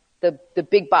inside the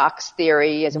big box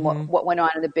theory as in what went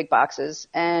on in the big boxes.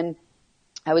 And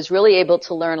I was really able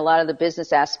to learn a lot of the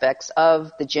business aspects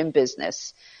of the gym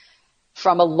business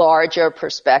from a larger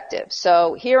perspective.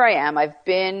 So here I am. I've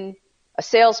been a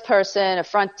salesperson, a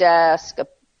front desk, a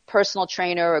personal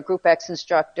trainer, a Group X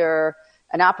instructor,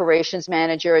 an operations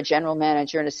manager, a general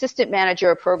manager, an assistant manager,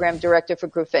 a program director for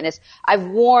group fitness. I've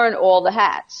worn all the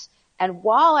hats. And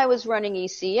while I was running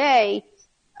ECA,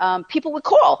 people would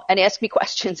call and ask me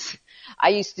questions. I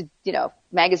used to,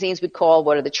 magazines would call,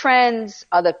 what are the trends?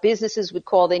 Other businesses would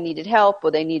call, they needed help,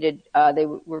 or they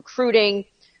were recruiting.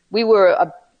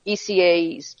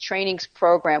 ECA's trainings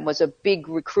program was a big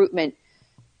recruitment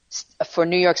for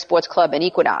New York Sports Club and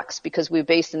Equinox, because we were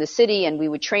based in the city and we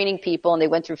were training people, and they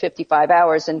went through 55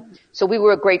 hours. And so we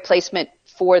were a great placement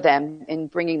for them in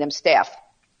bringing them staff.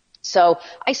 So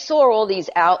I saw all these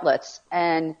outlets,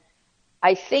 and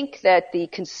I think that the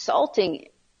consulting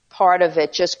part of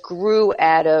it just grew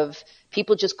out of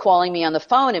people just calling me on the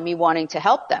phone and me wanting to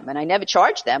help them. And I never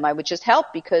charged them. I would just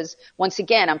help because, once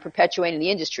again, I'm perpetuating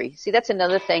the industry. See, that's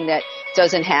another thing that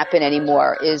doesn't happen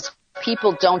anymore, is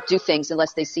people don't do things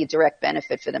unless they see a direct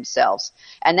benefit for themselves.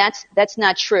 And that's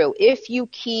not true. If you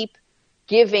keep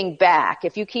giving back,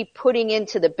 if you keep putting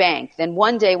into the bank, then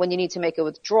one day when you need to make a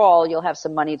withdrawal, you'll have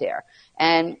some money there.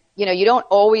 And, you don't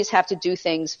always have to do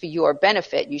things for your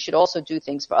benefit. You should also do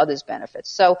things for others' benefits.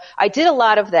 So I did a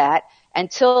lot of that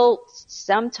until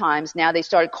sometimes now they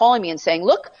started calling me and saying,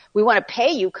 look, we want to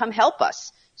pay you. Come help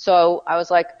us. So I was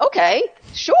like, okay,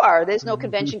 sure. There's no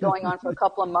convention going on for a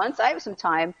couple of months. I have some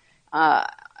time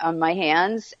on my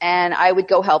hands, and I would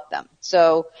go help them.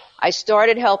 So I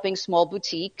started helping small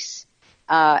boutiques.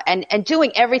 And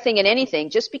doing everything and anything,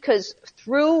 just because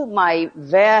through my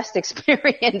vast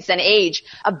experience and age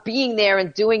of being there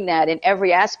and doing that in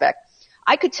every aspect,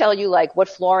 I could tell you like what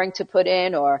flooring to put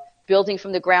in, or building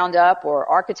from the ground up, or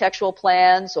architectural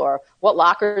plans, or what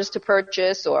lockers to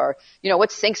purchase, or, what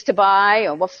sinks to buy,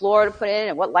 or what floor to put in,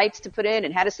 and what lights to put in,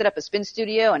 and how to set up a spin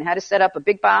studio, and how to set up a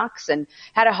big box, and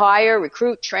how to hire,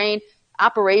 recruit, train,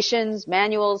 operations,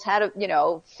 manuals, how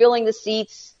to, filling the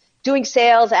seats, doing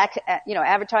sales,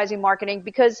 advertising, marketing,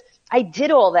 because I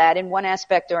did all that in one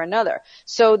aspect or another.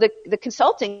 So the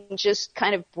consulting just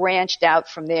kind of branched out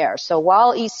from there. So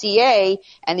while ECA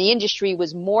and the industry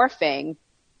was morphing,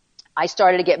 I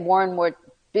started to get more and more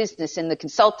business in the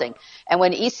consulting. And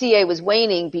when ECA was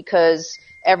waning because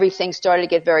everything started to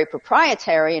get very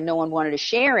proprietary and no one wanted to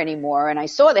share anymore, and I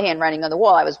saw the handwriting on the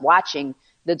wall, I was watching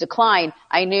the decline,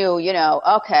 I knew,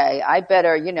 okay, I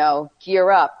better,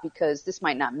 gear up because this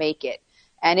might not make it.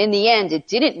 And in the end, it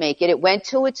didn't make it. It went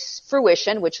to its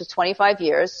fruition, which was 25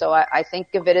 years. So I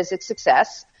think of it as a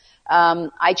success.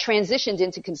 I transitioned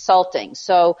into consulting.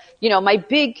 So, my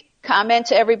big comment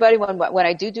to everybody when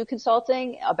I do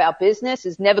consulting about business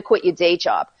is never quit your day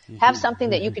job. Have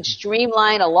something that you can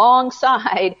streamline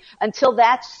alongside until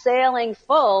that's sailing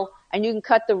full, and you can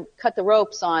cut the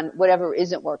ropes on whatever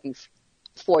isn't working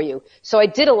for you. So I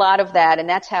did a lot of that, and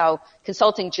that's how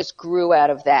consulting just grew out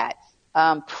of that.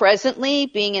 Presently,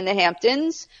 being in the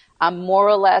Hamptons, I'm more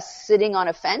or less sitting on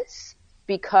a fence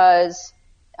because,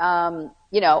 I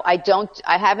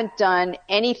haven't done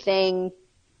anything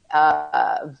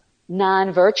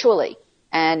non-virtually,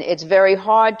 and it's very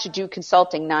hard to do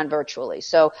consulting non-virtually.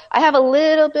 So I have a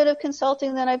little bit of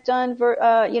consulting that I've done,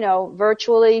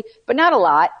 virtually, but not a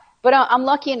lot. But I'm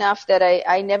lucky enough that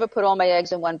I never put all my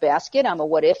eggs in one basket. I'm a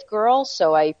what-if girl,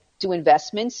 so I do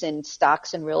investments in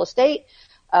stocks and real estate.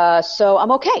 So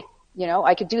I'm okay.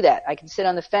 I could do that. I can sit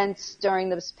on the fence during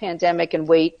this pandemic and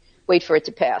wait for it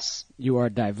to pass. You are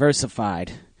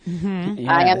diversified. Mm-hmm. Yes.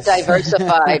 I am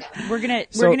diversified. We're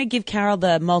gonna give Carol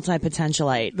the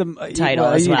multi-potentialite title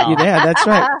well, as well. Yeah, that's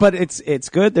right. But it's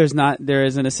good. There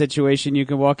isn't a situation you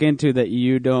can walk into that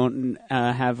you don't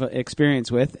have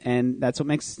experience with, and that's what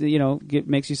makes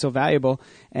makes you so valuable,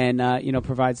 and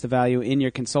provides the value in your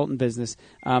consultant business.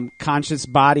 Conscious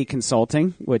body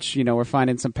consulting, which we're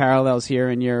finding some parallels here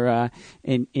in your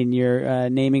in your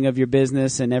naming of your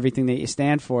business and everything that you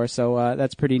stand for. So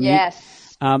that's pretty neat. Yes.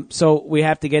 So we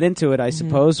have to get into it, I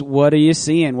suppose. What are you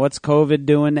seeing? What's COVID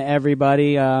doing to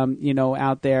everybody,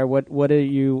 out there? What are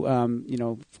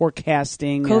you,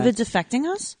 forecasting? COVID's affecting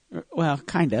us? Well,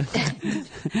 kind of.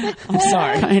 I'm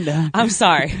sorry. Kind of. I'm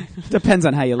sorry. Depends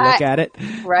on how you look at it.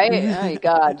 Right? Oh, my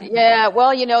God. Yeah,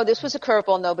 well, this was a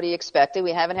curveball nobody expected.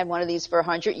 We haven't had one of these for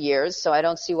 100 years, so I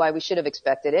don't see why we should have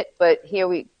expected it. But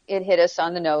it hit us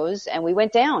on the nose, and we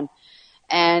went down.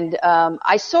 And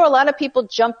I saw a lot of people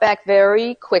jump back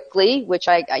very quickly, which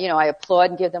I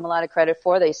applaud and give them a lot of credit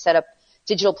for. They set up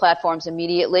digital platforms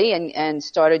immediately and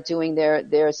started doing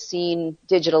their scene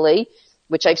digitally,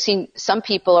 which I've seen some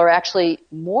people are actually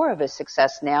more of a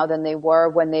success now than they were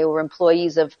when they were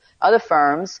employees of other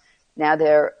firms. Now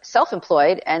they're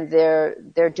self-employed and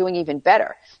they're doing even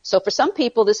better. So for some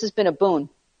people, this has been a boon.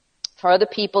 For other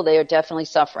people, they are definitely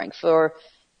suffering. For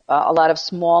a lot of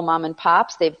small mom and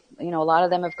pops, a lot of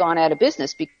them have gone out of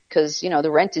business because,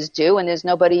 the rent is due and there's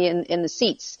nobody in the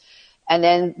seats. And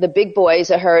then the big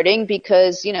boys are hurting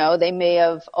because, they may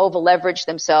have over-leveraged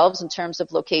themselves in terms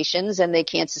of locations and they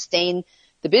can't sustain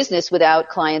the business without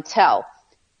clientele.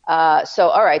 So,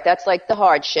 all right, that's like the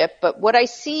hardship. But what I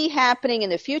see happening in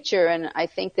the future, and I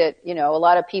think that, a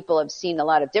lot of people have seen a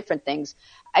lot of different things.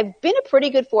 I've been a pretty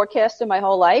good forecaster my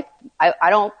whole life. I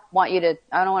don't want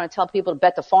to tell people to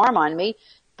bet the farm on me,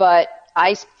 but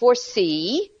I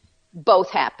foresee both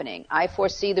happening. I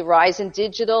foresee the rise in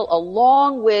digital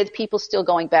along with people still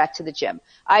going back to the gym.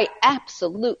 I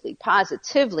absolutely,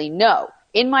 positively know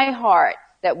in my heart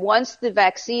that once the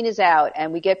vaccine is out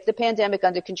and we get the pandemic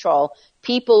under control,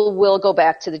 people will go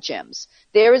back to the gyms.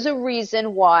 There is a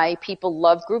reason why people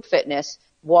love group fitness,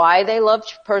 why they love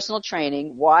personal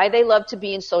training, why they love to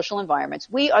be in social environments.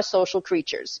 We are social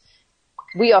creatures.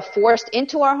 We are forced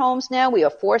into our homes now. We are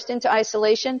forced into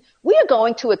isolation. We are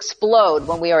going to explode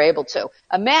when we are able to.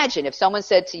 Imagine if someone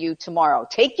said to you tomorrow,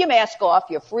 take your mask off,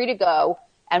 you're free to go,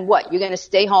 and what, you're going to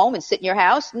stay home and sit in your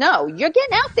house? No, you're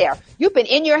getting out there. You've been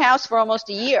in your house for almost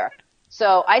a year.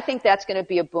 So I think that's going to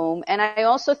be a boom. And I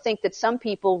also think that some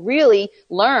people really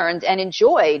learned and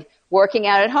enjoyed working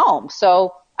out at home.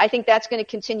 So I think that's going to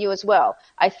continue as well.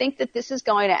 I think that this is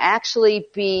going to actually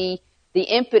be the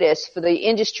impetus for the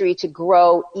industry to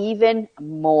grow even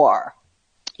more.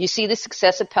 You see the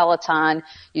success of Peloton.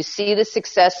 You see the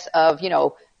success of,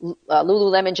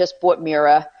 Lululemon just bought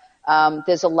Mira.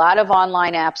 There's a lot of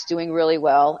online apps doing really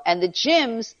well. And the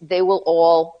gyms, they will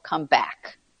all come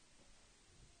back.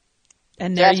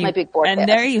 And so that's my big forecast. And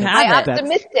there you have my it.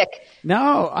 Optimistic.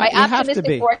 No, my you have to optimistic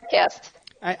be. Forecast.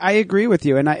 I agree with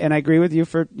you, and I agree with you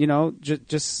for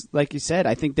just like you said.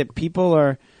 I think that people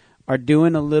are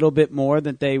doing a little bit more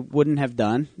that they wouldn't have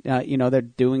done. They're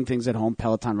doing things at home,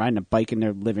 Peloton, riding a bike in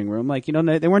their living room.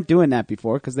 They weren't doing that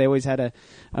before because they always had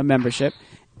a membership.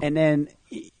 And then,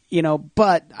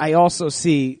 but I also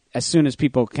see as soon as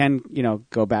people can,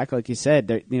 go back, like you said,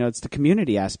 it's the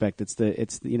community aspect. It's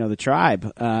the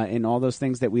tribe, and all those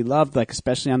things that we loved, like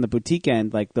especially on the boutique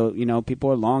end,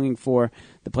 people are longing for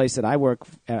the place that I work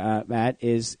at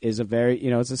is a very,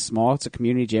 it's a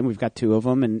community gym. We've got 2 of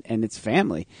them and it's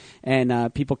family,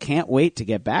 and people can't wait to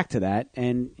get back to that.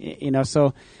 And,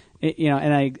 so,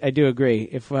 and I do agree.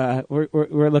 If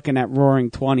we're looking at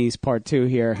Roaring 20s Part 2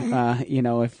 here,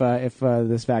 if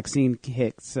this vaccine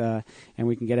hits and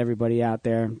we can get everybody out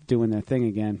there doing their thing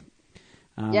again,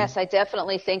 Yes, I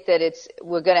definitely think that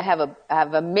we're going to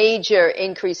have a major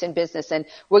increase in business, and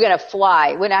we're going to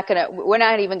fly. We're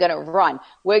not even going to run.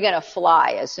 We're going to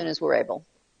fly as soon as we're able.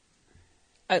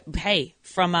 Hey,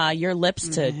 from your lips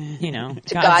to to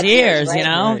God's ears,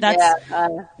 right?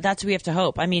 That's what we have to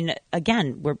hope. I mean,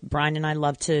 again, Brian and I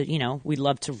love to we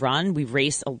love to run. We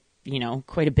race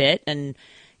quite a bit, and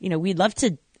we'd love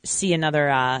to see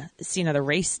another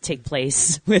race take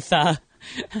place with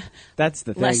that's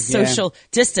the thing. Less social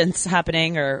distance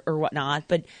happening or whatnot,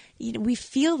 but we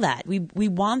feel that we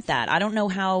want that. I don't know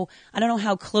how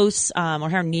close or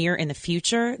how near in the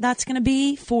future that's going to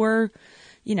be for.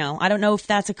 I don't know if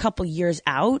that's a couple years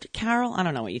out, Carol. I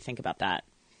don't know what you think about that.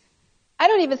 I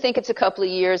don't even think it's a couple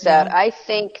of years out. I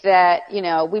think that,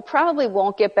 we probably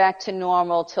won't get back to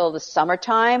normal till the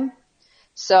summertime.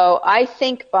 So I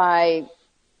think by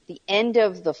the end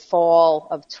of the fall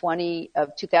of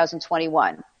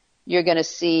 2021, you're going to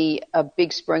see a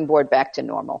big springboard back to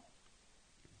normal.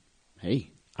 Hey,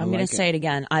 I'm going to say it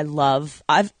again. I've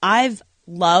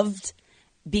loved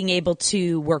being able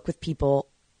to work with people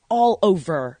all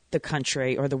over the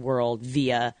country or the world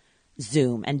via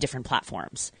Zoom and different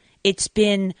platforms. It's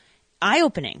been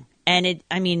eye-opening. And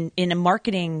in a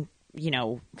marketing,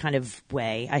 kind of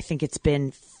way, I think it's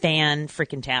been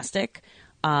fan-freaking-tastic.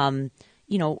 Again,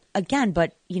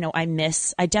 but,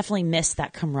 I definitely miss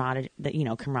that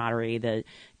camaraderie, the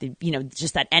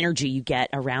just that energy you get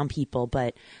around people.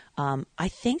 But I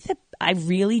think that I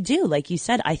really do. Like you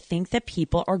said, I think that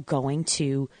people are going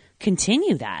to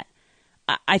continue that.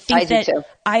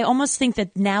 I almost think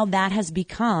that now that has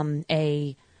become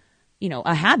a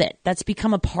habit that's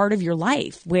become a part of your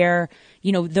life where,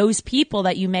 those people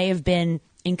that you may have been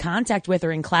in contact with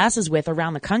or in classes with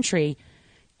around the country,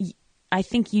 I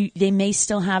think they may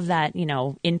still have that,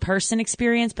 in-person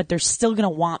experience, but they're still going to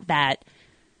want that,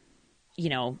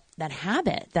 that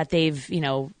habit that they've,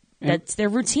 that's their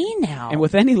routine now. And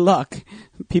with any luck,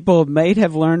 people may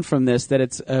have learned from this that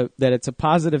it's a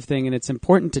positive thing, and it's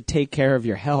important to take care of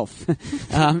your health.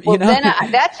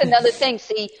 That's another thing.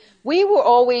 See, we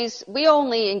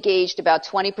only engaged about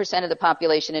 20% of the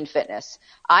population in fitness.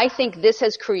 I think this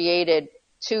has created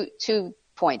two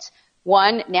points.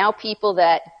 One, now people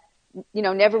that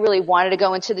never really wanted to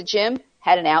go into the gym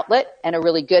had an outlet, and a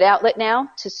really good outlet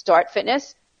now to start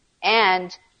fitness.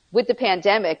 And with the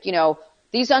pandemic,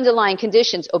 these underlying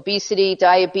conditions, obesity,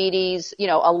 diabetes,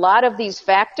 a lot of these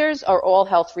factors are all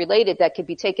health related that could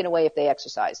be taken away if they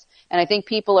exercise. And I think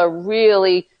people are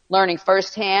really learning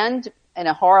firsthand in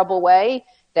a horrible way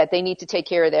that they need to take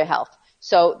care of their health.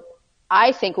 So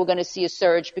I think we're going to see a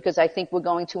surge because I think we're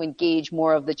going to engage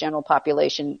more of the general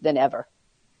population than ever.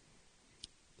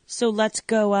 So let's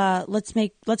go. Let's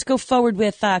go forward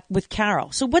with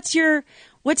Carol. So what's your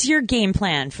game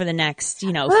plan for the next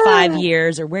 5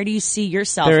 years, or where do you see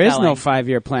yourself going? There is no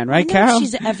 5-year plan, right, Carol?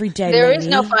 She's an everyday There lady. is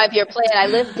no 5-year plan. I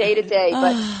live day to day,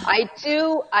 but I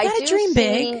do dream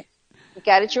big.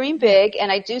 Got to dream big,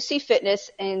 and I do see fitness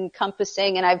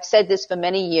encompassing, and I've said this for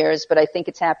many years, but I think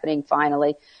it's happening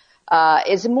finally,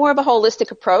 is more of a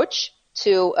holistic approach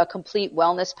to a complete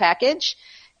wellness package.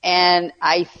 And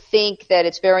I think that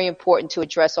it's very important to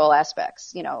address all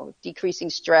aspects,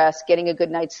 decreasing stress, getting a good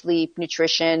night's sleep,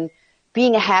 nutrition,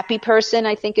 being a happy person,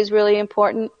 I think is really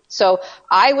important. So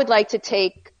I would like to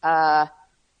take the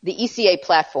ECA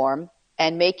platform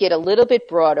and make it a little bit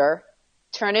broader,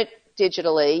 turn it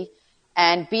digitally,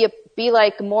 and be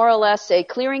like more or less a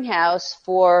clearinghouse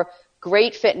for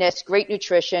great fitness, great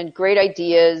nutrition, great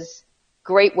ideas,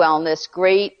 great wellness,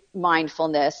 great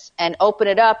mindfulness, and open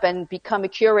it up and become a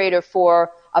curator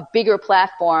for a bigger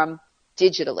platform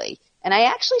digitally. And I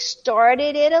actually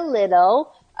started it a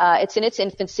little. It's in its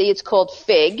infancy. It's called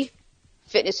FIG,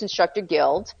 Fitness Instructor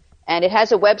Guild, and it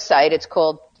has a website. It's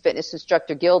called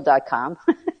fitnessinstructorguild.com.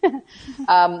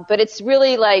 But it's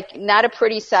really not a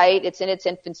pretty site. It's in its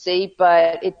infancy,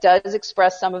 but it does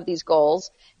express some of these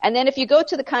goals. And then if you go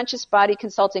to the Conscious Body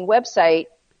Consulting website,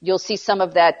 you'll see some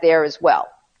of that there as well.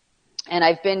 And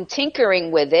I've been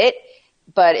tinkering with it,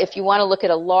 but if you want to look at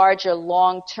a larger,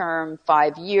 long-term,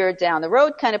 5-year down the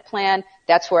road kind of plan,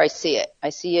 that's where I see it.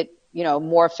 I see it,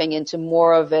 morphing into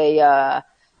more of a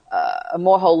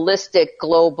more holistic,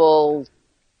 global,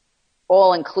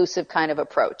 all-inclusive kind of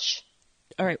approach.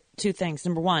 All right, 2 things.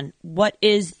 Number 1, what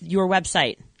is your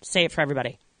website? Say it for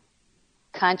everybody.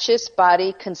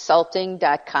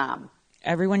 ConsciousBodyConsulting.com.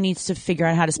 Everyone needs to figure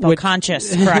out how to spell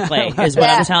conscious correctly, is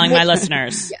what I'm telling my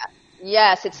listeners. Yeah.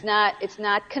 Yes, it's not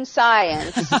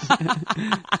conscience,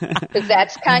 because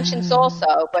that's conscience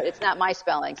also, but it's not my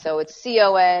spelling. So it's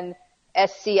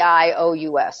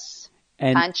CONSCIOUS.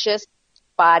 And Conscious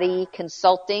Body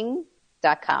Consulting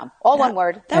conchasbody.com. All one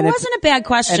word. That wasn't a bad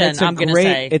question, I'm going to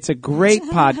say. It's a great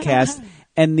podcast.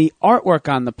 And the artwork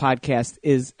on the podcast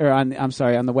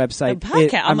on the website. The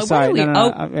podcast. I'm sorry.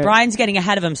 No, Brian's getting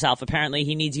ahead of himself. Apparently,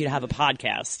 he needs you to have a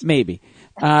podcast. Maybe.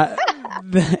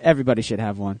 Everybody should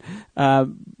have one.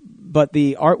 But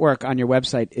the artwork on your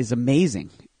website is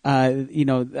amazing. Thank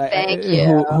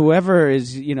you. Whoever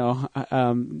is, we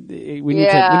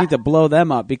need to blow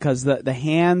them up because the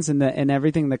hands and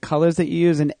everything, the colors that you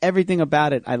use and everything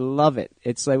about it, I love it.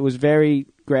 It was very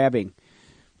grabbing.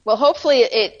 Well, hopefully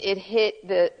it hit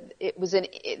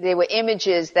they were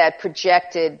images that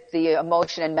projected the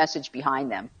emotion and message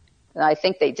behind them. And I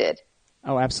think they did.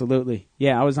 Oh, absolutely.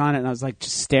 Yeah, I was on it and I was like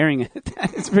just staring at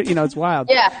that. It's wild.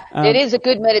 Yeah, it is a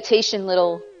good meditation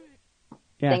little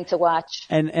thing to watch.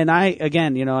 And I,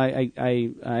 again,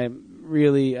 I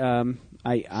really, I'm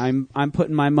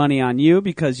putting my money on you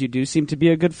because you do seem to be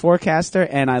a good forecaster,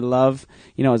 and I love,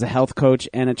 as a health coach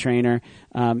and a trainer,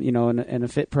 and a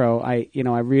fit pro, I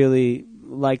really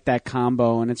like that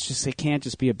combo, and it can't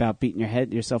just be about beating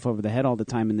yourself over the head all the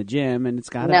time in the gym, and it's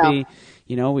got to be,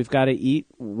 we've got to eat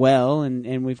well,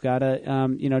 and we've got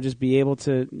to, just be able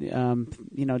to,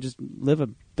 just live a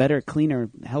better, cleaner,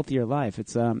 healthier life.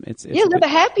 Live a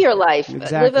happier life,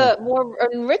 exactly. Live a more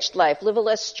enriched life, live a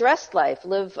less stressed life,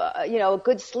 live, a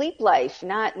good sleep life,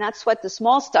 not sweat the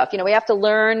small stuff. We have to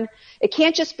learn. It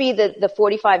can't just be the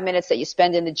 45 minutes that you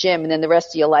spend in the gym and then the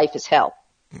rest of your life is hell.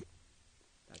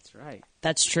 That's right.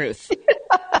 That's truth.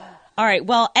 All right.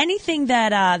 Well, anything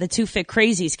that the Two Fit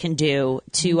Crazies can do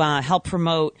to help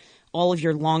promote all of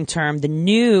your long-term, the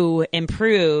new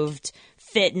improved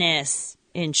fitness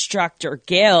instructor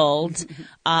guild,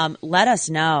 let us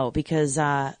know, because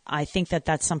I think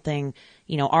that's something,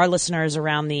 our listeners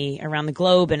around the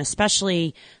globe, and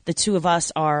especially the two of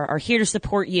us are here to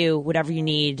support you, whatever you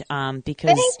need,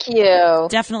 because thank you.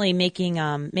 Definitely making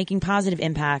positive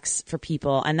impacts for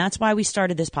people. And that's why we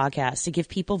started this podcast, to give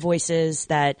people voices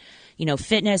that,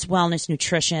 fitness, wellness,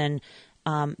 nutrition,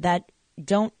 that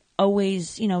don't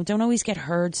always get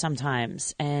heard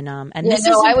sometimes. And this is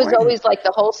important. I was always like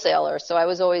the wholesaler. So I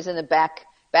was always in the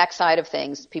backside of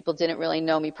things. People didn't really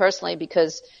know me personally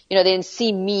because, they didn't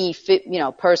see me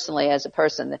personally as a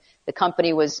person. The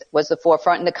company was the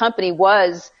forefront, and the company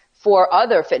was for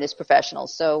other fitness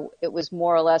professionals. So it was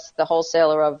more or less the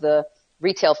wholesaler of the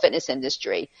retail fitness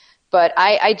industry. But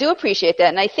I do appreciate that.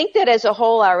 And I think that as a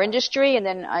whole, our industry, and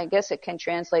then I guess it can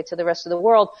translate to the rest of the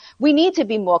world, we need to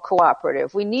be more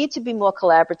cooperative. We need to be more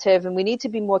collaborative, and we need to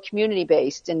be more community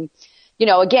based. And,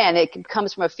 again, it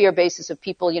comes from a fear basis of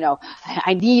people, I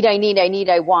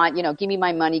want, give me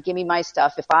my money, give me my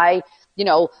stuff. If I,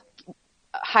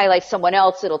 highlight someone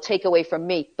else, it'll take away from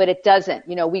me. But it doesn't.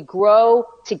 We grow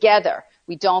together.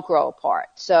 We don't grow apart.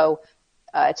 So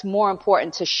it's more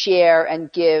important to share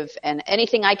and give, and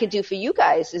anything I could do for you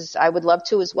guys I would love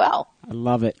to as well. I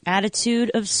love it.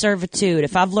 Attitude of servitude.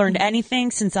 If I've learned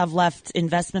anything since I've left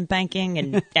investment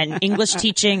banking and English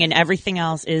teaching and everything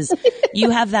else, is you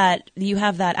have that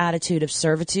attitude of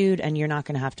servitude, and you're not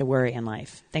going to have to worry in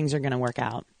life. Things are going to work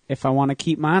out. If I want to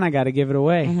keep mine, I got to give it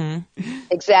away. Mm-hmm.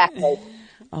 Exactly.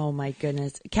 Oh my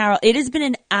goodness. Carol, it has been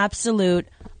an absolute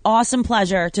awesome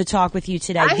pleasure to talk with you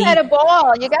today. I had a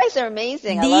ball. You guys are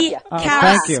amazing. I love you.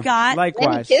 Carol Scott.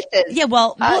 Likewise. Many kisses. Yeah,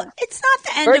 well, it's not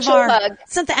the end Virtual hug.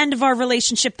 It's not the end of our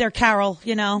relationship there, Carol,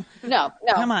 No.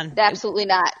 Come on. Absolutely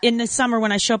not. In the summer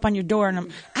when I show up on your door and I'm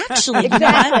actually,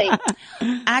 exactly.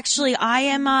 Actually, I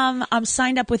am I'm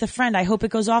signed up with a friend. I hope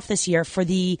it goes off this year for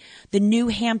the New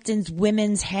Hamptons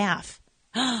women's half.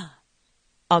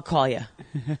 I'll call you.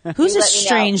 Who's a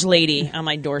strange lady on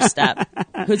my doorstep?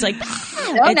 Who's like,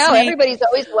 no, everybody's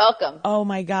always welcome. Oh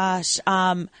my gosh.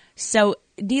 So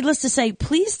needless to say,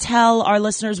 please tell our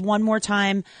listeners one more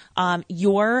time,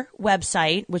 your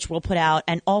website, which we'll put out,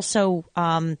 and also,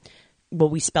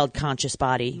 we spelled Conscious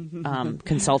Body,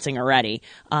 consulting already.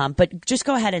 But just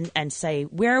go ahead and say,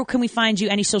 where can we find you?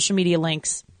 Any social media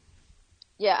links?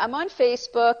 Yeah, I'm on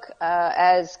Facebook,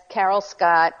 as Carol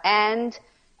Scott and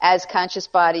as Conscious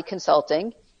Body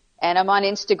Consulting, and I'm on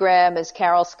Instagram as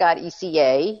Carol Scott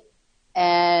ECA,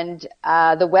 and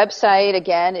the website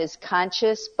again is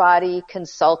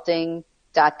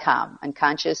consciousbodyconsulting.com, and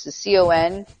conscious is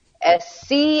CONSCIOUS.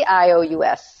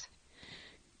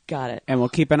 Got it. And we'll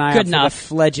keep an eye out for the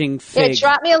fledging fig. Yeah,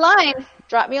 drop me a line.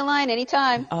 Drop me a line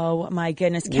anytime. Oh my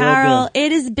goodness, Carol!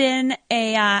 It has been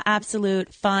a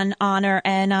absolute fun honor,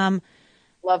 and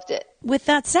loved it. With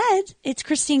that said, it's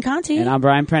Christine Conti. And I'm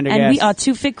Brian Prendergast. And we are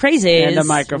Two Fit Crazies. And the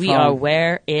microphone. We are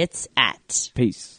where it's at. Peace.